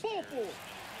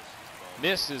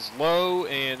 Miss is low,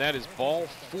 and that is ball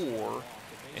 4.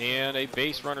 And a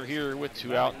base runner here with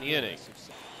 2 out in the inning.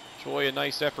 Choi, a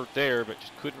nice effort there, but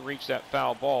just couldn't reach that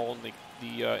foul ball, and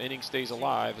the inning stays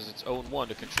alive as it's 0-1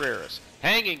 to Contreras.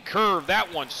 Hanging curve,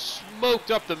 that one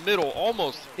smoked up the middle,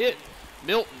 almost hit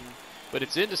Milton, but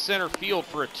it's into center field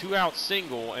for a 2-out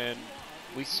single, and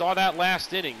we saw that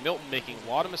last inning. Milton making a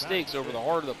lot of mistakes over the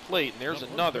heart of the plate, and there's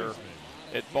another.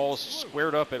 That ball's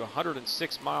squared up at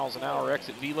 106 miles an hour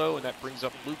exit velo, and that brings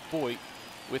up Luke Voit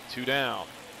with 2 down.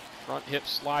 Front hip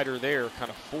slider there kind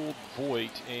of fooled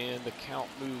Voit, and the count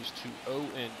moves to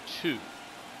 0-2.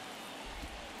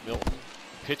 Milton,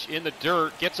 pitch in the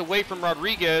dirt, gets away from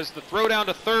Rodriguez. The throw down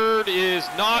to third is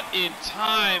not in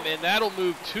time, and that'll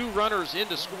move 2 runners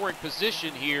into scoring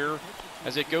position here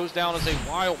as it goes down as a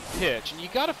wild pitch. And you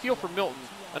got to feel for Milton,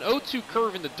 an 0-2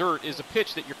 curve in the dirt is a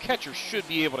pitch that your catcher should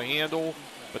be able to handle,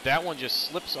 but that one just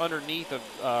slips underneath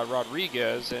of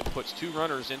Rodriguez and puts 2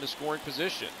 runners into scoring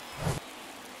position.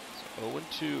 So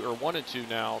 0-2, or 1-2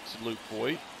 now to Luke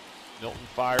Voit. Milton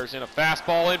fires in a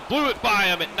fastball and blew it by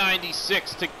him at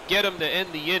 96 to get him to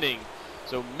end the inning.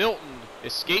 So Milton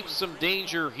escapes some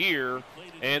danger here,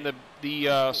 and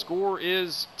the score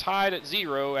is tied at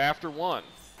 0 after 1.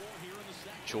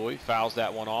 Choi fouls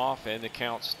that one off, and the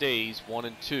count stays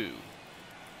 1-2.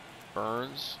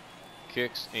 Burnes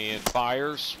kicks and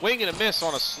fires. Swing and a miss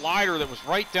on a slider that was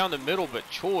right down the middle, but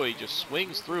Choi just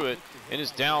swings through it and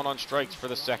is down on strikes for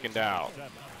the 2nd out.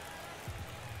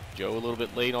 Joe a little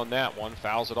bit late on that one,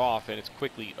 fouls it off, and it's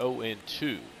quickly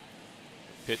 0-2.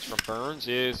 Pitch from Burnes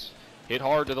is hit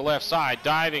hard to the left side,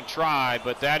 diving try,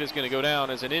 but that is going to go down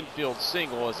as an infield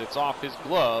single as it's off his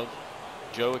glove.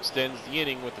 Joe extends the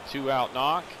inning with the 2-out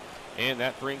knock, and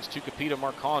that brings Tucupita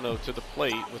Marcano to the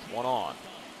plate with 1 on.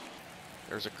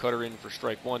 There's a cutter in for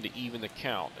strike 1 to even the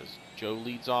count as Joe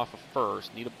leads off of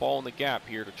first. Need a ball in the gap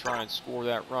here to try and score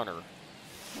that runner.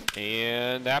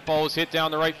 And that ball is hit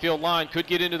down the right field line, could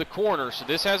get into the corner, so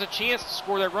this has a chance to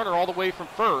score that runner all the way from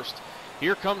first.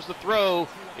 Here comes the throw.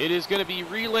 It is going to be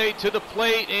relayed to the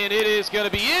plate, and it is going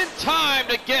to be in time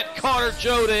to get Connor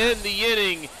Joe to end the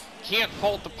inning. Can't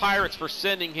fault the Pirates for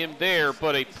sending him there,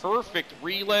 but a perfect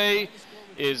relay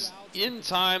is in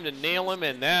time to nail him,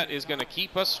 and that is going to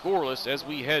keep us scoreless as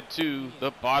we head to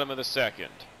the bottom of the 2nd.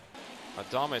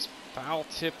 Adames foul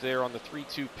tip there on the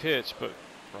 3-2 pitch, but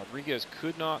Rodriguez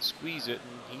could not squeeze it,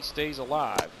 and he stays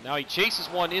alive. Now he chases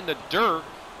one in the dirt.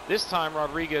 This time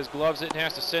Rodriguez gloves it and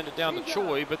has to send it down to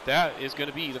Choi, but that is going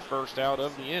to be the 1st out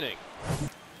of the inning.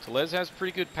 Tellez has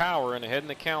pretty good power, and ahead in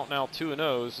the count now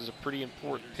 2-0. This is a pretty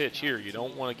important pitch here. You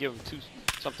don't want to give him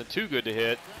something too good to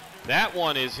hit. That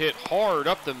one is hit hard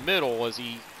up the middle as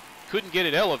he couldn't get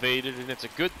it elevated, and it's a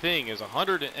good thing as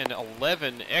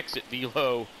 111 exit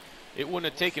velo. It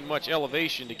wouldn't have taken much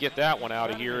elevation to get that one out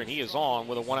of here, and he is on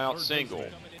with a 1-out single.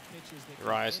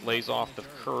 Arias lays off the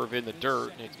curve in the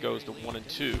dirt, and it goes to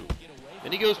 1-2.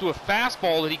 Then he goes to a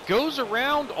fastball that he goes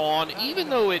around on, even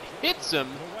though it hits him,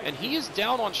 and he is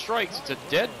down on strikes. It's a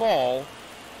dead ball,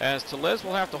 as Tellez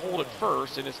will have to hold it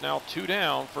first, and it's now 2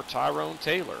 down for Tyrone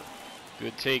Taylor.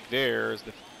 Good take there as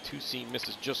the 2-seam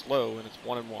misses just low, and it's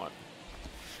 1-1.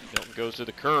 Milton goes to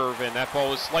the curve, and that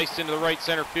ball is sliced into the right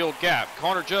center field gap.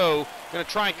 Connor Joe going to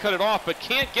try and cut it off, but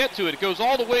can't get to it. It goes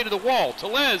all the way to the wall.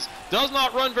 Tellez does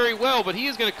not run very well, but he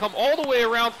is going to come all the way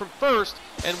around from first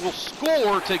and will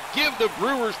score to give the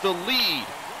Brewers the lead.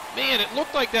 Man, it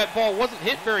looked like that ball wasn't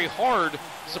hit very hard.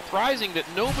 Surprising that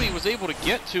nobody was able to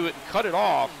get to it and cut it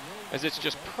off, as it's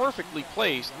just perfectly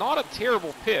placed. Not a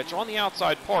terrible pitch on the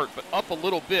outside part, but up a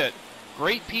little bit.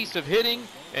 Great piece of hitting,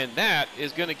 and that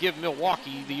is going to give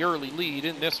Milwaukee the early lead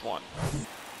in this one.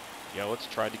 Yelich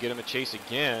tried to get him a chase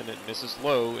again and misses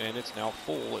low, and it's now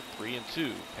full at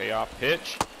 3-2. Payoff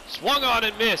pitch. Swung on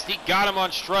and missed. He got him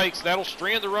on strikes. That'll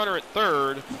strand the runner at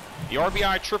third. The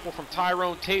RBI triple from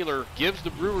Tyrone Taylor gives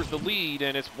the Brewers the lead,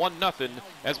 and it's 1-0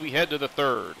 as we head to the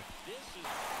third.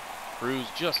 Cruz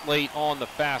just late on the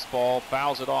fastball,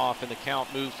 fouls it off, and the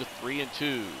count moves to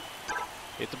 3-2.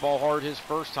 Hit the ball hard his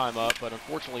first time up, but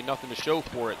unfortunately nothing to show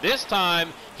for it. This time,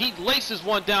 he laces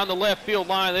one down the left field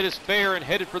line that is fair and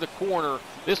headed for the corner.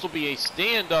 This will be a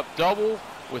stand-up double.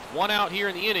 With one out here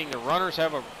in the inning, the runners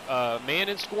have a man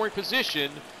in scoring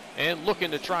position and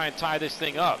looking to try and tie this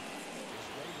thing up.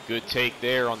 Good take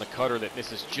there on the cutter that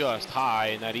misses just high,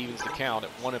 and that evens the count at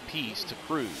 1 apiece to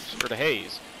Cruz, or to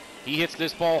Hayes. He hits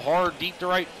this ball hard deep to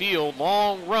right field,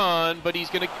 long run, but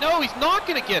he's not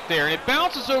going to get there, and it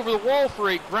bounces over the wall for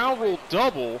a ground rule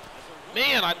double.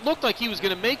 Man, it looked like he was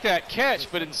going to make that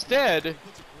catch, but instead,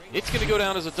 it's going to go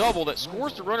down as a double that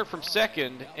scores the runner from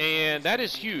second, and that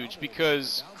is huge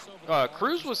because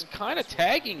Cruz was kind of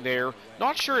tagging there.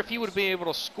 Not sure if he would have been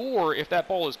able to score if that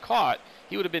ball is caught.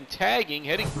 He would have been tagging,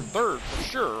 heading for third for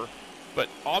sure, but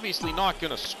obviously not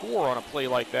going to score on a play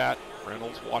like that.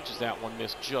 Reynolds watches that one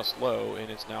miss just low,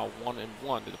 and it's now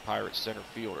 1-1 to the Pirates center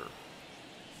fielder.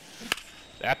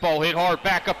 That ball hit hard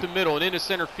back up the middle and into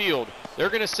center field. They're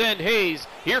going to send Hayes.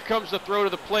 Here comes the throw to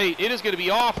the plate. It is going to be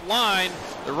offline.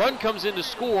 The run comes in to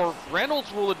score.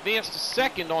 Reynolds will advance to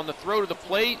second on the throw to the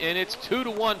plate, and it's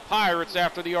 2-1 Pirates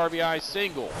after the RBI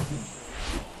single.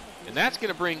 And that's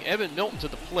going to bring Evan Milton to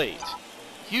the plate.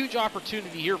 Huge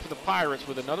opportunity here for the Pirates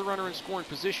with another runner in scoring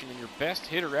position and your best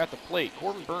hitter at the plate.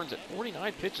 Corbin Burnes at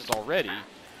 49 pitches already,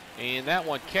 and that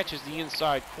one catches the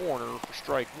inside corner for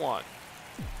strike one.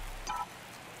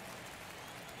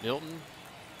 Milton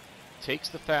takes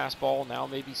the fastball, now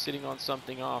maybe sitting on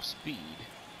something off speed.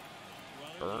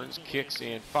 Burnes kicks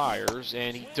and fires,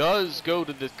 and he does go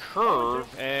to the curve,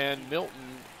 and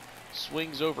Milton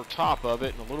swings over top of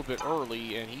it and a little bit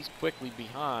early, and he's quickly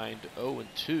behind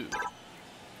 0-2.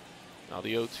 Now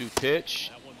the 0-2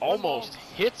 pitch almost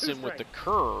hits him with the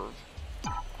curve.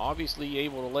 Obviously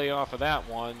able to lay off of that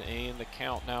one, and the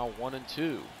count now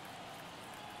 1-2.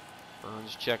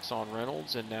 Burnes checks on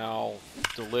Reynolds and now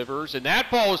delivers, and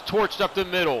that ball is torched up the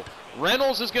middle.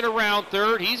 Reynolds is going to round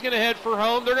third. He's going to head for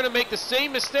home. They're going to make the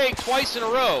same mistake twice in a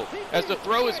row as the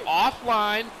throw is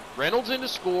offline. Reynolds in to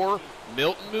score.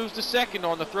 Milton moves to second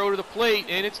on the throw to the plate,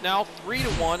 and it's now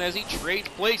 3-1 as he trades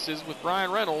places with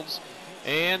Brian Reynolds.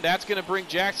 And that's going to bring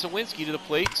Jack Sawinski to the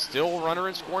plate, still a runner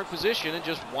in scoring position and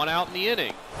just one out in the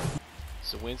inning.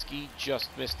 Sawinski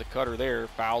just missed the cutter there,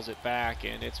 fouls it back,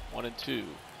 and it's 1-2.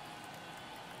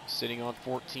 Sitting on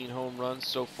 14 home runs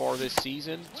so far this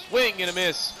season. Swing and a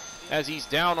miss as he's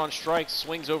down on strikes,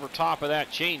 swings over top of that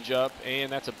changeup,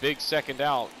 and that's a big second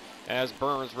out as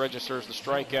Burnes registers the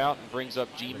strikeout and brings up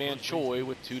G-Man Choi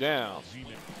with 2 down.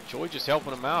 Choi just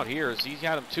helping him out here as he's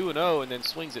had him 2-0 and then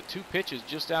swings at 2 pitches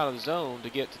just out of the zone to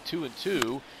get to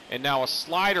 2-2, and now a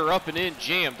slider up and in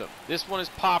jammed him. This one is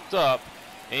popped up,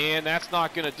 and that's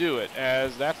not going to do it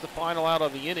as that's the final out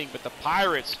of the inning, but the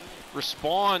Pirates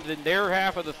respond in their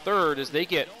half of the third as they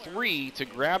get 3 to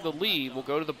grab the lead. We'll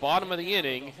go to the bottom of the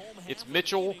inning. It's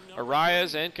Mitchell,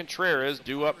 Arias, and Contreras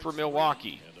due up for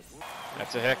Milwaukee.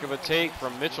 That's a heck of a take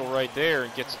from Mitchell right there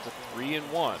and gets it to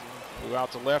 3-1. Flew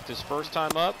out to left his first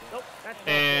time up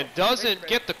and doesn't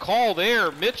get the call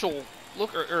there. Milton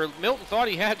thought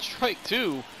he had strike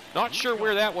 2. Not sure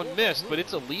where that one missed, but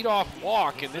it's a leadoff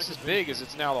walk, and this is big as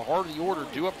it's now the heart of the order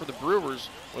due up for the Brewers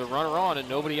with a runner on and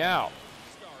nobody out.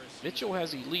 Mitchell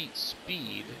has elite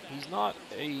speed. He's not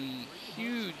a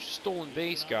huge stolen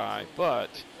base guy,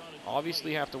 but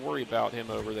obviously have to worry about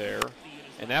him over there.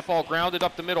 And that ball grounded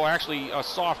up the middle, actually a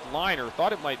soft liner.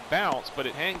 Thought it might bounce, but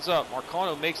it hangs up.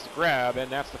 Marcano makes the grab,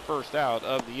 and that's the first out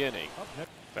of the inning.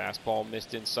 Fastball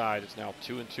missed inside. It's now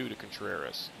 2-2 to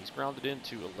Contreras. He's grounded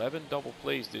into 11 double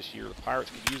plays this year. The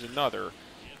Pirates could use another.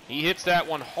 He hits that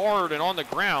one hard and on the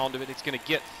ground, but it's going to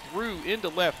get through into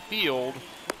left field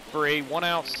for a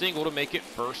 1-out single to make it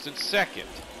first and second.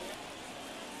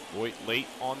 Voit late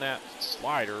on that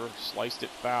slider, sliced it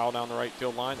foul down the right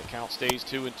field line. The count stays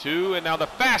 2-2, and now the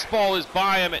fastball is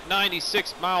by him at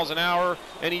 96 miles an hour,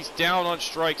 and he's down on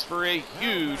strikes for a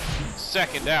huge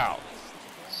second out.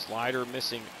 Slider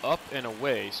missing up and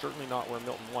away, certainly not where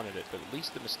Milton wanted it, but at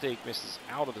least the mistake misses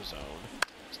out of the zone.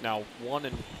 It's now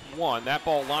 1-1. That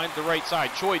ball lined the right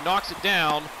side. Choi knocks it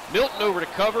down. Milton over to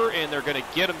cover, and they're going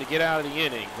to get him to get out of the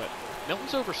inning. But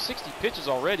Milton's over 60 pitches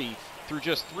already through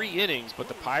just 3 innings, but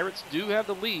the Pirates do have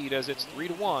the lead as it's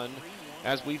 3-1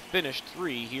 as we've finished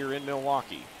 3 here in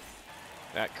Milwaukee.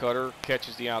 That cutter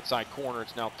catches the outside corner.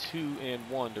 It's now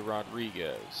 2-1 to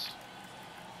Rodriguez.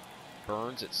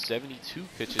 Burnes at 72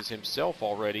 pitches himself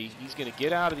already. He's going to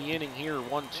get out of the inning here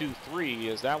 1-2-3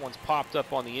 as that one's popped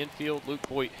up on the infield. Luke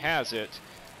Voigt has it.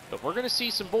 But we're going to see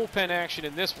some bullpen action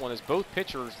in this one as both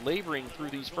pitchers laboring through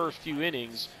these first few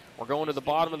innings. We're going to the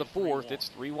bottom of the fourth. It's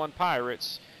 3-1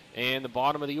 Pirates, and the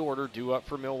bottom of the order due up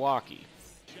for Milwaukee.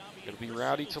 It'll be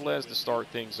Rowdy Tellez to start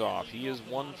things off. He is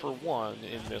 1 for 1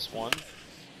 in this one.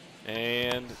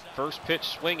 And first pitch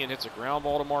swinging, hits a ground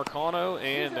ball to Marcano,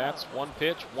 and that's 1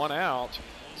 pitch, 1 out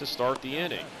to start the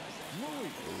inning.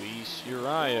 Luis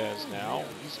Urias now,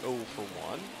 he's 0 for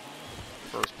 1.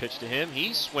 First pitch to him,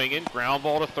 he's swinging, ground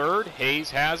ball to third. Hayes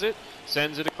has it,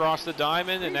 sends it across the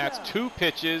diamond, and that's 2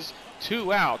 pitches,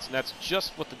 2 outs, and that's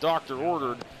just what the doctor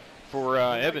ordered for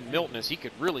Evan Milton, as he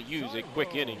could really use a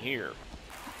quick inning here.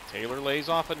 Taylor lays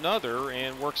off another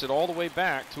and works it all the way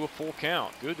back to a full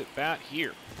count. Good at bat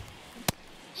here.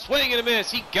 Swing and a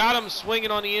miss. He got him swinging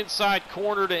on the inside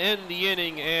corner to end the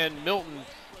inning, and Milton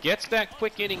gets that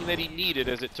quick inning that he needed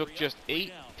as it took just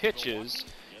 8 pitches,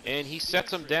 and he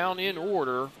sets them down in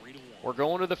order. We're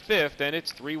going to the 5th, and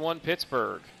it's 3-1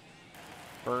 Pittsburgh.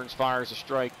 Burnes fires a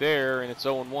strike there, and it's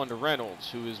 0-1 to Reynolds,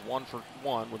 who is 1 for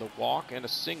 1 with a walk and a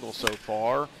single so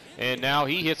far. And now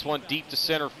he hits one deep to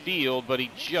center field, but he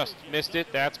just missed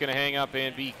it. That's going to hang up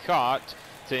and be caught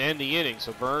to end the inning.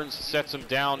 So Burnes sets him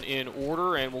down in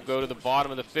order, and we'll go to the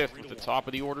bottom of the 5th with the top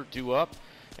of the order due up,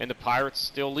 and the Pirates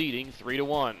still leading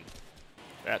 3-1.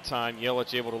 That time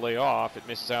Yelich able to lay off. It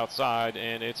misses outside,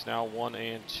 and it's now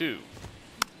 1-2.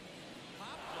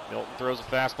 Milton throws a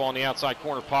fastball on the outside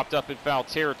corner, popped up in foul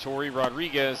territory.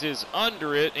 Rodriguez is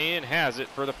under it and has it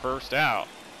for the first out.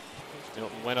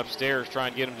 Milton went upstairs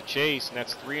trying to get him to chase, and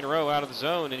that's 3 in a row out of the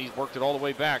zone, and he's worked it all the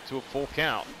way back to a full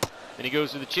count. And he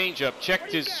goes to the changeup,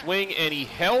 checked his swing, and he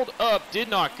held up, did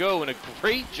not go, and a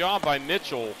great job by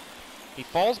Mitchell. He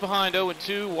falls behind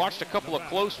 0-2, watched a couple of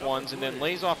close ones, and then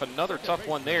lays off another tough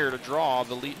one there to draw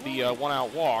the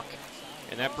 1-out walk.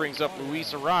 And that brings up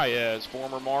Luis Urias,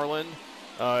 former Marlin,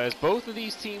 as both of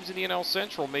these teams in the NL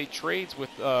Central made trades with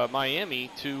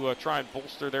Miami to try and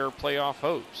bolster their playoff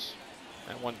hopes.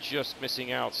 That one just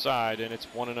missing outside, and it's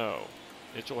 1-0.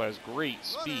 Mitchell has great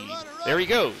speed. There he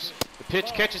goes. The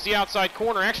pitch catches the outside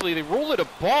corner. Actually, they roll it a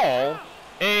ball,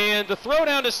 and the throw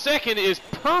down to second is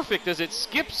perfect as it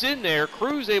skips in there.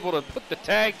 Cruz able to put the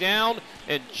tag down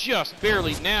and just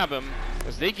barely nab him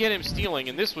as they get him stealing,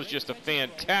 and this was just a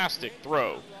fantastic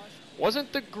throw.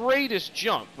 Wasn't the greatest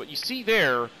jump, but you see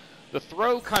there, the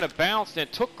throw kind of bounced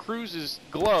and took Cruz's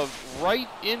glove right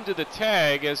into the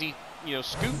tag as he,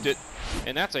 scooped it,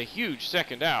 and that's a huge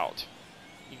second out.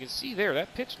 You can see there,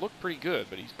 that pitch looked pretty good,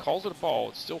 but he calls it a ball.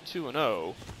 It's still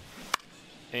 2-0.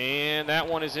 And that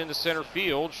one is into center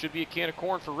field. Should be a can of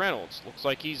corn for Reynolds. Looks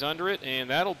like he's under it, and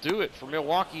that'll do it for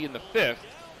Milwaukee in the 5th,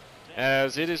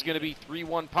 as it is going to be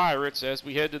 3-1 Pirates as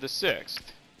we head to the 6th.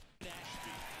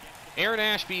 Aaron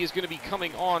Ashby is going to be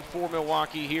coming on for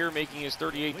Milwaukee here, making his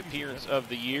 38th appearance of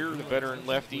the year. The veteran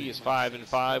lefty is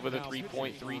 5-5 with a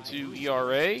 3.32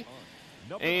 ERA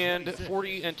and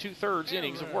 40 2/3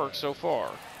 innings of work so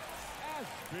far.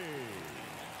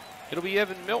 It'll be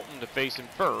Evan Milton to face him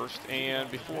first,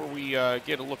 and before we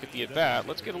get a look at the at-bat,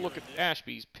 let's get a look at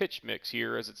Ashby's pitch mix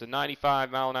here, as it's a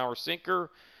 95-mile-an-hour sinker.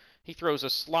 He throws a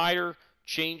slider,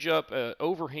 changeup,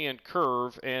 overhand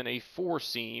curve, and a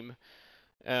four-seam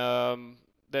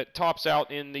that tops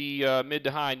out in the mid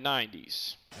to high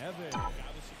 90s.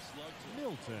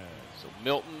 So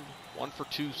Milton, 1 for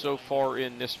 2 so far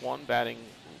in this one, batting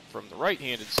from the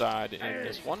right-handed side in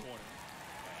this one.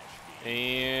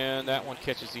 And that one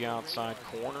catches the outside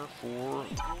corner for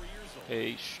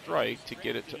a strike to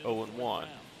get it to 0-1.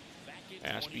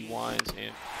 Ashby winds,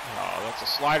 and that's a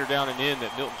slider down and in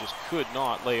that Milton just could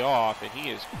not lay off, and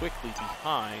he is quickly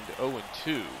behind 0-2.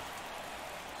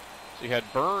 So you had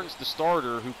Burnes, the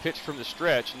starter, who pitched from the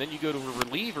stretch, and then you go to a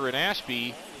reliever in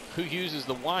Ashby, who uses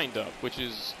the windup, which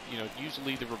is,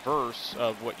 usually the reverse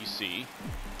of what you see.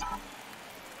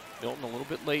 Milton a little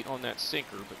bit late on that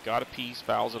sinker, but got a piece,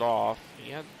 fouls it off.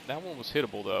 That one was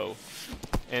hittable, though.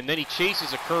 And then he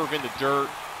chases a curve in the dirt,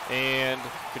 and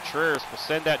Contreras will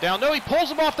send that down. No, he pulls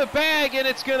him off the bag, and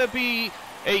it's going to be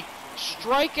a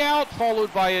strikeout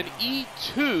followed by an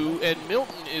E2, and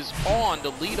Milton is on to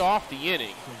lead off the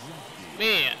inning.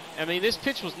 Man, this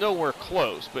pitch was nowhere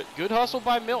close, but good hustle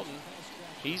by Milton.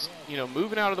 He's,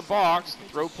 moving out of the box. The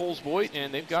throw pulls Voigt,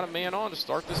 and they've got a man on to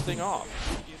start this thing off.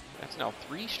 That's now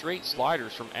 3 straight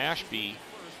sliders from Ashby.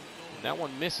 And that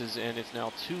one misses, and it's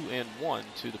now 2-1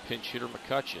 to the pinch hitter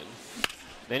McCutchen.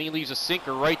 Then he leaves a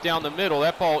sinker right down the middle.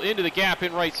 That ball into the gap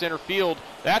in right center field.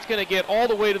 That's going to get all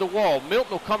the way to the wall. Milton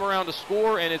will come around to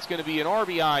score, and it's going to be an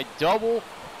RBI double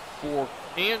for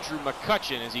Andrew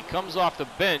McCutcheon as he comes off the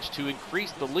bench to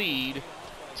increase the lead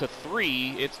to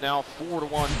 3. It's now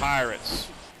 4-1 Pirates.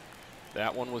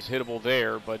 That one was hittable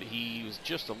there, but he was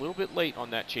just a little bit late on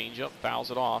that changeup, fouls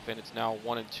it off, and it's now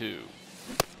 1-2.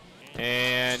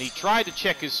 And he tried to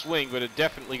check his swing, but it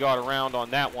definitely got around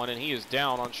on that one, and he is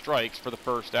down on strikes for the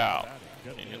first out.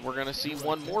 And we're going to see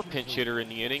one more pinch hitter in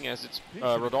the inning as it's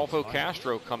Rodolfo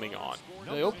Castro coming on.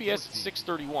 The OPS is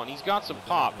 631. He's got some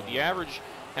pop, but the average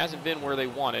hasn't been where they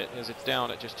want it as it's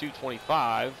down at just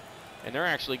 225. And they're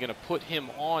actually going to put him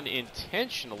on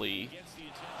intentionally,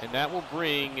 and that will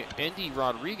bring Endy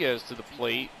Rodriguez to the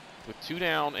plate with 2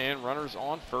 down and runners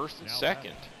on first and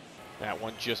second. That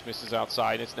one just misses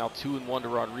outside. It's now 2-1 to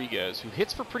Rodriguez, who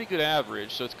hits for pretty good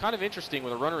average. So it's kind of interesting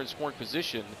with a runner in scoring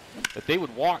position that they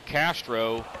would walk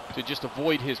Castro to just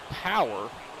avoid his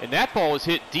power. And that ball is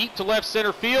hit deep to left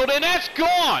center field, and that's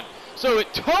gone! So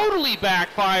it totally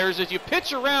backfires as you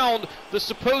pitch around the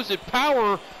supposed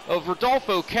power of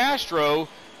Rodolfo Castro,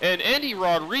 and Endy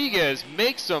Rodriguez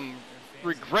makes him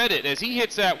regret it as he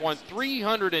hits that one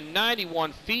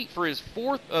 391 feet for his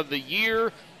 4th of the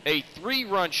year. A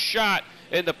 3-run shot,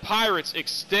 and the Pirates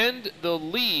extend the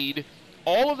lead.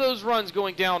 All of those runs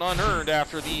going down unearned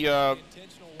after the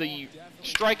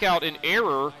strikeout and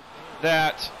error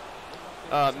that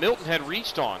Milton had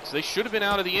reached on. So they should have been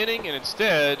out of the inning, and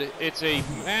instead it's a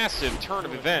massive turn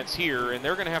of events here, and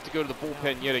they're going to have to go to the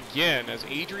bullpen yet again as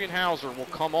Adrian Hauser will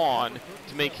come on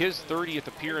to make his 30th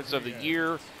appearance of the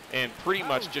year and pretty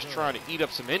much just trying to eat up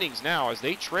some innings now as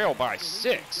they trail by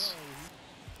 6.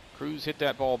 Cruz hit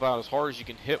that ball about as hard as you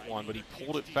can hit one, but he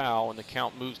pulled it foul, and the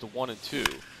count moves to 1-2.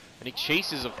 And he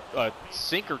chases a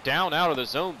sinker down out of the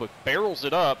zone, but barrels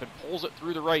it up and pulls it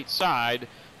through the right side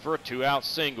for a 2-out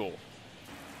single.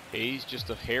 Hayes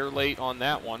just a hair late on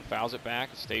that one, fouls it back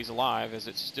and stays alive as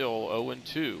it's still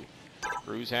 0-2.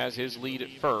 Cruz has his lead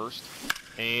at first,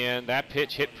 and that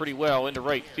pitch hit pretty well into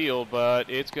right field, but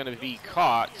it's going to be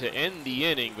caught to end the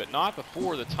inning, but not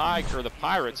before the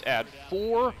Pirates add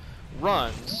 4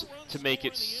 runs to make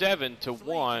it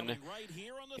 7-1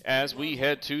 as we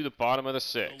head to the bottom of the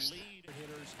 6th.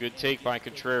 Good take by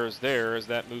Contreras there as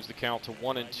that moves the count to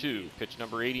 1-2. Pitch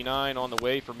number 89 on the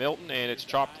way for Milton, and it's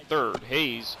chopped to third.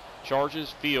 Hayes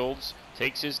charges, fields,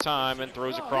 takes his time, and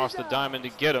throws across the diamond to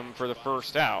get him for the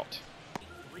first out.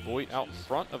 Voit out in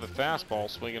front of a fastball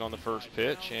swinging on the first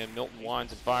pitch, and Milton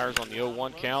winds and fires on the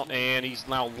 0-1 count, and he's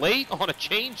now late on a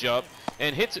changeup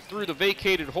and hits it through the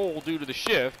vacated hole due to the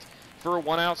shift for a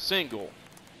 1-out single.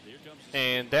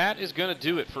 And that is going to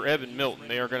do it for Evan Milton.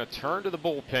 They are going to turn to the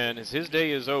bullpen as his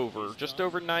day is over. Just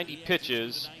over 90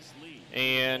 pitches,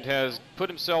 and has put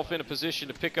himself in a position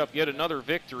to pick up yet another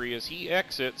victory as he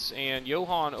exits, and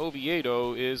Johan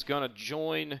Oviedo is going to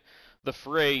join the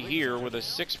fray here with a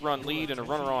 6-run lead and a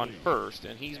runner on first,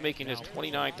 and he's making his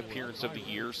 29th appearance of the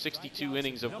year, 62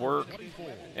 innings of work,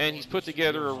 and he's put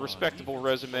together a respectable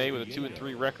resume with a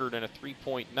 2-3 record and a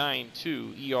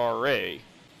 3.92 ERA.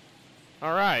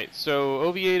 All right, so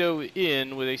Oviedo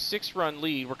in with a 6-run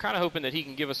lead. We're kind of hoping that he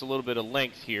can give us a little bit of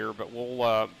length here, but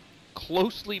we'll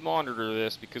closely monitor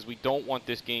this because we don't want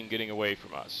this game getting away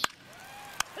from us.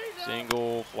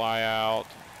 Single, fly out.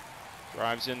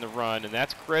 Drives in the run, and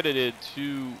that's credited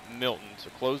to Milton. So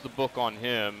close the book on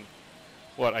him.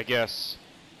 What, I guess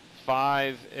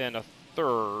 5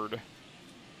 1/3.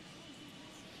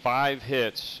 5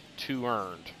 hits, 2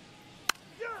 earned.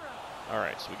 All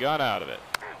right, so we got out of it.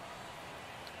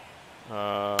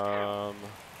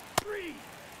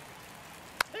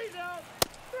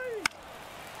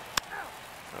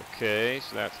 Okay,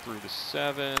 so that's through the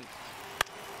 7th.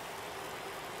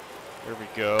 There we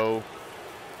go.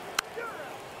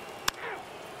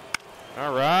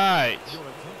 All right.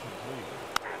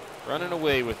 Running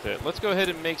away with it. Let's go ahead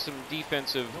and make some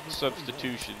defensive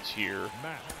substitutions here.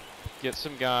 Get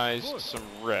some guys some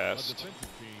rest.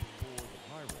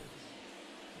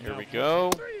 Here we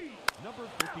go.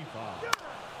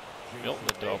 Milton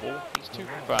a double. He's 2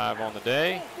 for 5 on the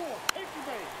day.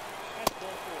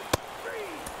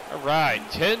 All right,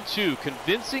 10-2.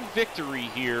 Convincing victory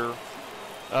here,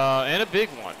 and a big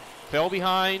one. Fell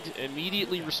behind,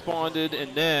 immediately responded,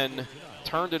 and then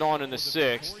turned it on in the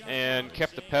 6th and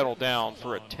kept the pedal down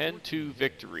for a 10-2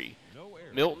 victory.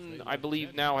 Milton, I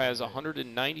believe, now has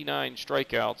 199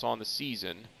 strikeouts on the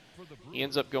season. He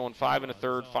ends up going 5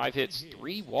 1/3, 5 hits,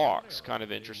 3 walks. Kind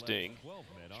of interesting.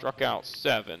 Struck out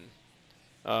 7.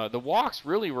 The walks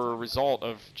really were a result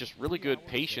of just really good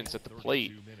patience at the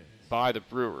plate by the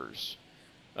Brewers.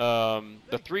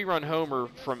 The 3-run homer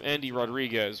from Endy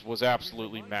Rodriguez was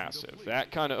absolutely massive.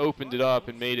 That kind of opened it up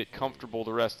and made it comfortable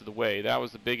the rest of the way. That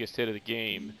was the biggest hit of the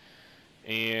game.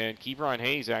 And Ke'Bryan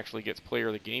Hayes actually gets player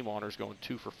of the game honors, going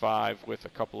 2 for 5 with a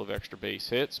couple of extra base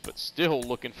hits, but still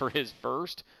looking for his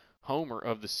first homer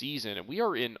of the season. And we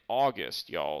are in August,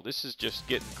 y'all. This is just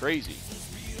getting crazy.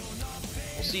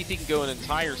 We'll see if he can go an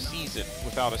entire season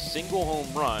without a single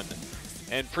home run,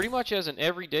 and pretty much as an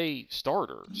everyday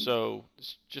starter. So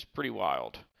it's just pretty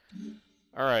wild.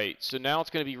 All right, so now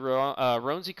it's going to be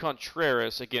Roansy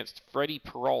Contreras against Freddie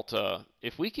Peralta.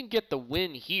 If we can get the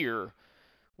win here,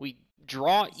 we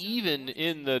draw even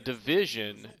in the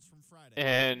division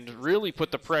and really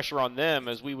put the pressure on them,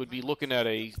 as we would be looking at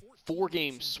a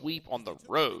 4-game sweep on the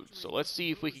road. So let's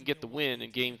see if we can get the win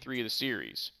in Game 3 of the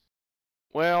series.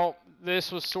 Well,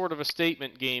 this was sort of a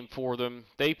statement game for them.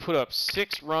 They put up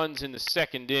 6 runs in the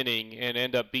second inning and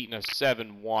end up beating us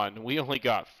 7-1. We only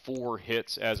got 4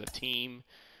 hits as a team.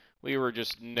 We were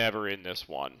just never in this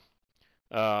one.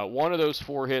 One of those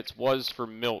 4 hits was for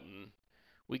Milton.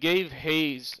 We gave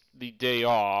Hayes the day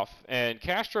off, and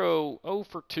Castro 0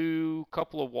 for 2,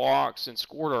 couple of walks, and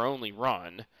scored our only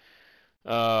run.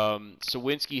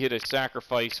 Sawinski hit a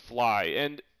sacrifice fly.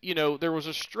 And, you know, there was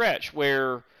a stretch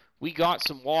where we got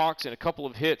some walks and a couple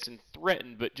of hits and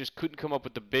threatened, but just couldn't come up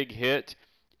with the big hit,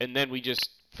 and then we just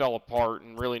fell apart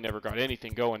and really never got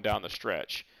anything going down the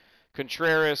stretch.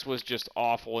 Contreras was just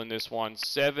awful in this one.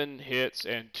 7 hits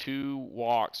and 2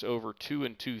 walks over 2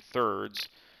 2/3.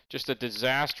 Just a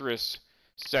disastrous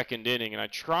second inning, and I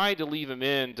tried to leave him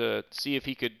in to see if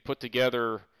he could put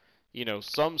together, you know,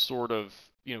 some sort of,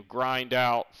 you know, grind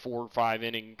out 4 or 5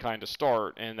 inning kind of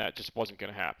start, and that just wasn't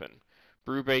going to happen.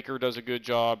 Brubaker does a good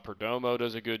job, Perdomo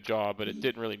does a good job, but it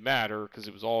didn't really matter because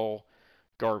it was all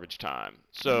garbage time.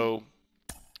 So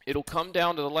it'll come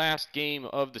down to the last game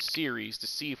of the series to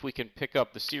see if we can pick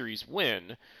up the series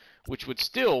win, which would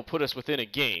still put us within a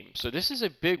game. So this is a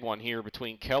big one here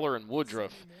between Keller and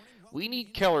Woodruff. We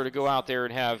need Keller to go out there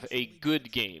and have a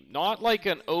good game, not like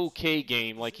an okay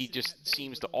game like he just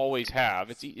seems to always have.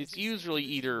 It's usually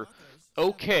either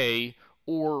okay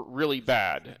or really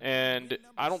bad, and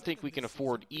I don't think we can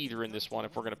afford either in this one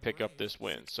if we're going to pick up this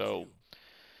win. So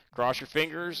cross your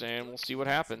fingers and we'll see what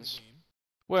happens.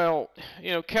 Well,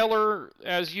 you know, Keller,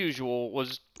 as usual,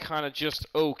 was kind of just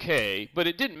okay, but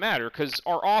it didn't matter because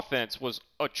our offense was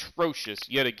atrocious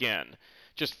yet again.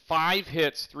 Just 5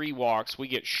 hits, 3 walks. We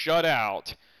get shut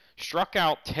out, struck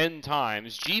out 10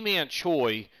 times. G-Man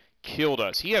Choi killed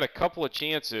us. He had a couple of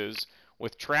chances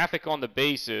with traffic on the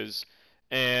bases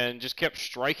and just kept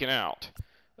striking out.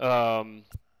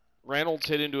 Reynolds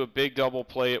hit into a big double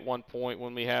play at one point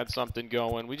when we had something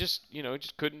going. We just, you know,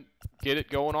 just couldn't get it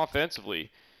going offensively.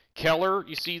 Keller,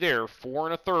 you see there, 4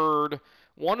 1/3.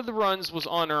 One of the runs was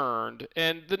unearned,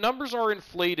 and the numbers are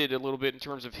inflated a little bit in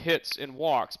terms of hits and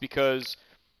walks because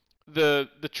the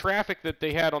traffic that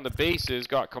they had on the bases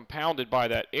got compounded by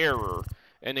that error,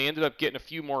 and they ended up getting a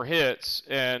few more hits,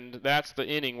 and that's the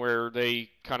inning where they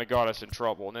kind of got us in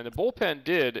trouble. And then the bullpen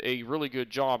did a really good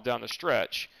job down the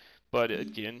stretch, but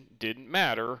again, didn't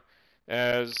matter,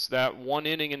 as that 1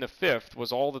 inning in the 5th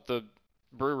was all that the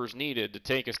Brewers needed to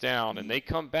take us down, and they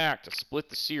come back to split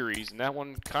the series, and that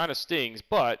one kind of stings.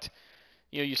 But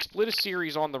you know, you split a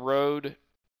series on the road,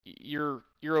 you're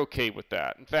okay with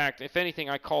that. In fact, if anything,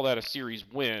 I call that a series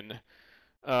win.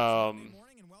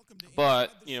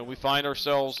 But you know, we find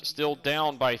ourselves still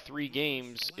down by 3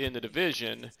 games in the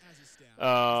division,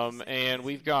 and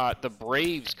we've got the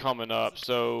Braves coming up.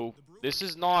 So this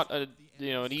is not an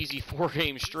easy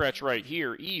 4-game stretch right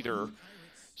here either.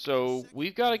 So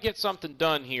we've got to get something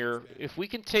done here. If we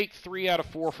can take 3 out of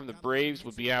 4 from the Braves,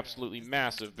 would be absolutely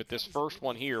massive. But this first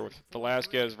one here with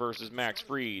Velazquez versus Max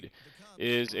Fried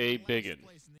is a biggin.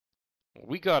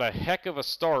 We got a heck of a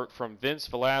start from Vince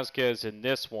Velazquez in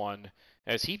this one,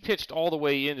 as he pitched all the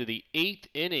way into the 8th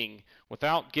inning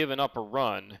without giving up a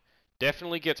run.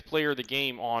 Definitely gets player of the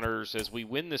game honors as we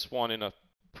win this one in a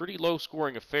pretty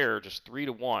low-scoring affair, just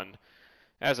 3-1.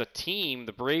 As a team,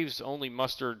 the Braves only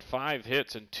mustered 5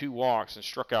 hits and 2 walks and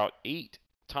struck out 8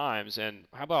 times. And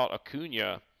how about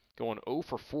Acuna going 0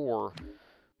 for 4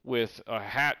 with a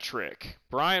hat trick?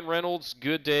 Brian Reynolds,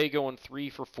 good day, going 3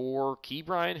 for 4.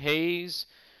 Ke'Bryan Hayes,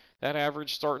 that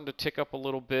average starting to tick up a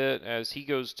little bit as he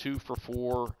goes 2 for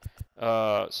 4.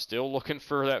 Still looking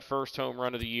for that first home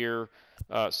run of the year.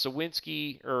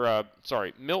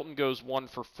 Milton goes 1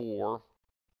 for 4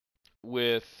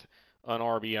 with an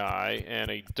RBI and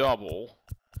a double.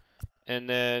 And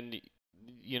then,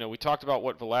 you know, we talked about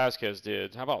what Velazquez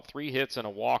did. How about 3 hits and a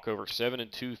walk over 7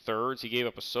 2/3? He gave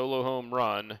up a solo home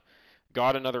run.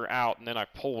 got another out, and then I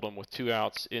pulled him with 2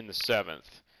 outs in the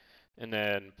 7th. And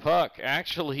then Puck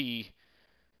actually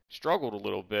struggled a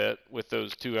little bit with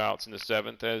those 2 outs in the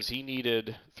 7th, as he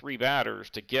needed 3 batters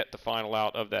to get the final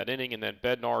out of that inning, and then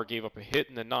Bednar gave up a hit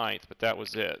in the 9th, but that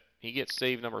was it. He gets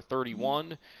save number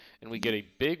 31, and we get a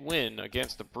big win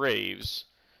against the Braves.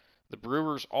 The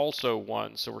Brewers also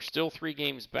won, so we're still 3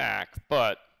 games back,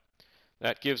 but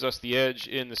that gives us the edge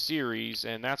in the series,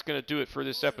 and that's going to do it for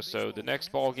this episode. The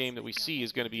next ball game that we see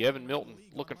is going to be Evan Milton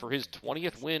looking for his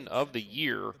 20th win of the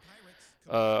year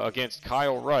against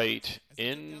Kyle Wright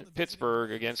in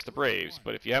Pittsburgh against the Braves.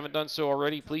 But if you haven't done so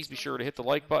already, please be sure to hit the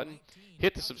like button,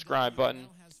 hit the subscribe button,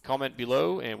 comment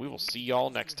below, and we will see y'all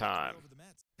next time.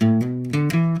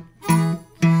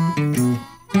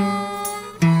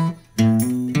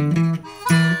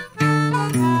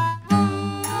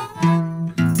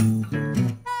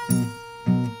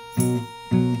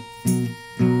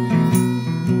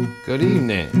 Good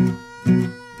evening,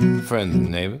 friend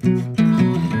and neighbor.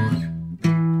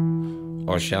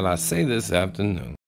 Or shall I say this afternoon?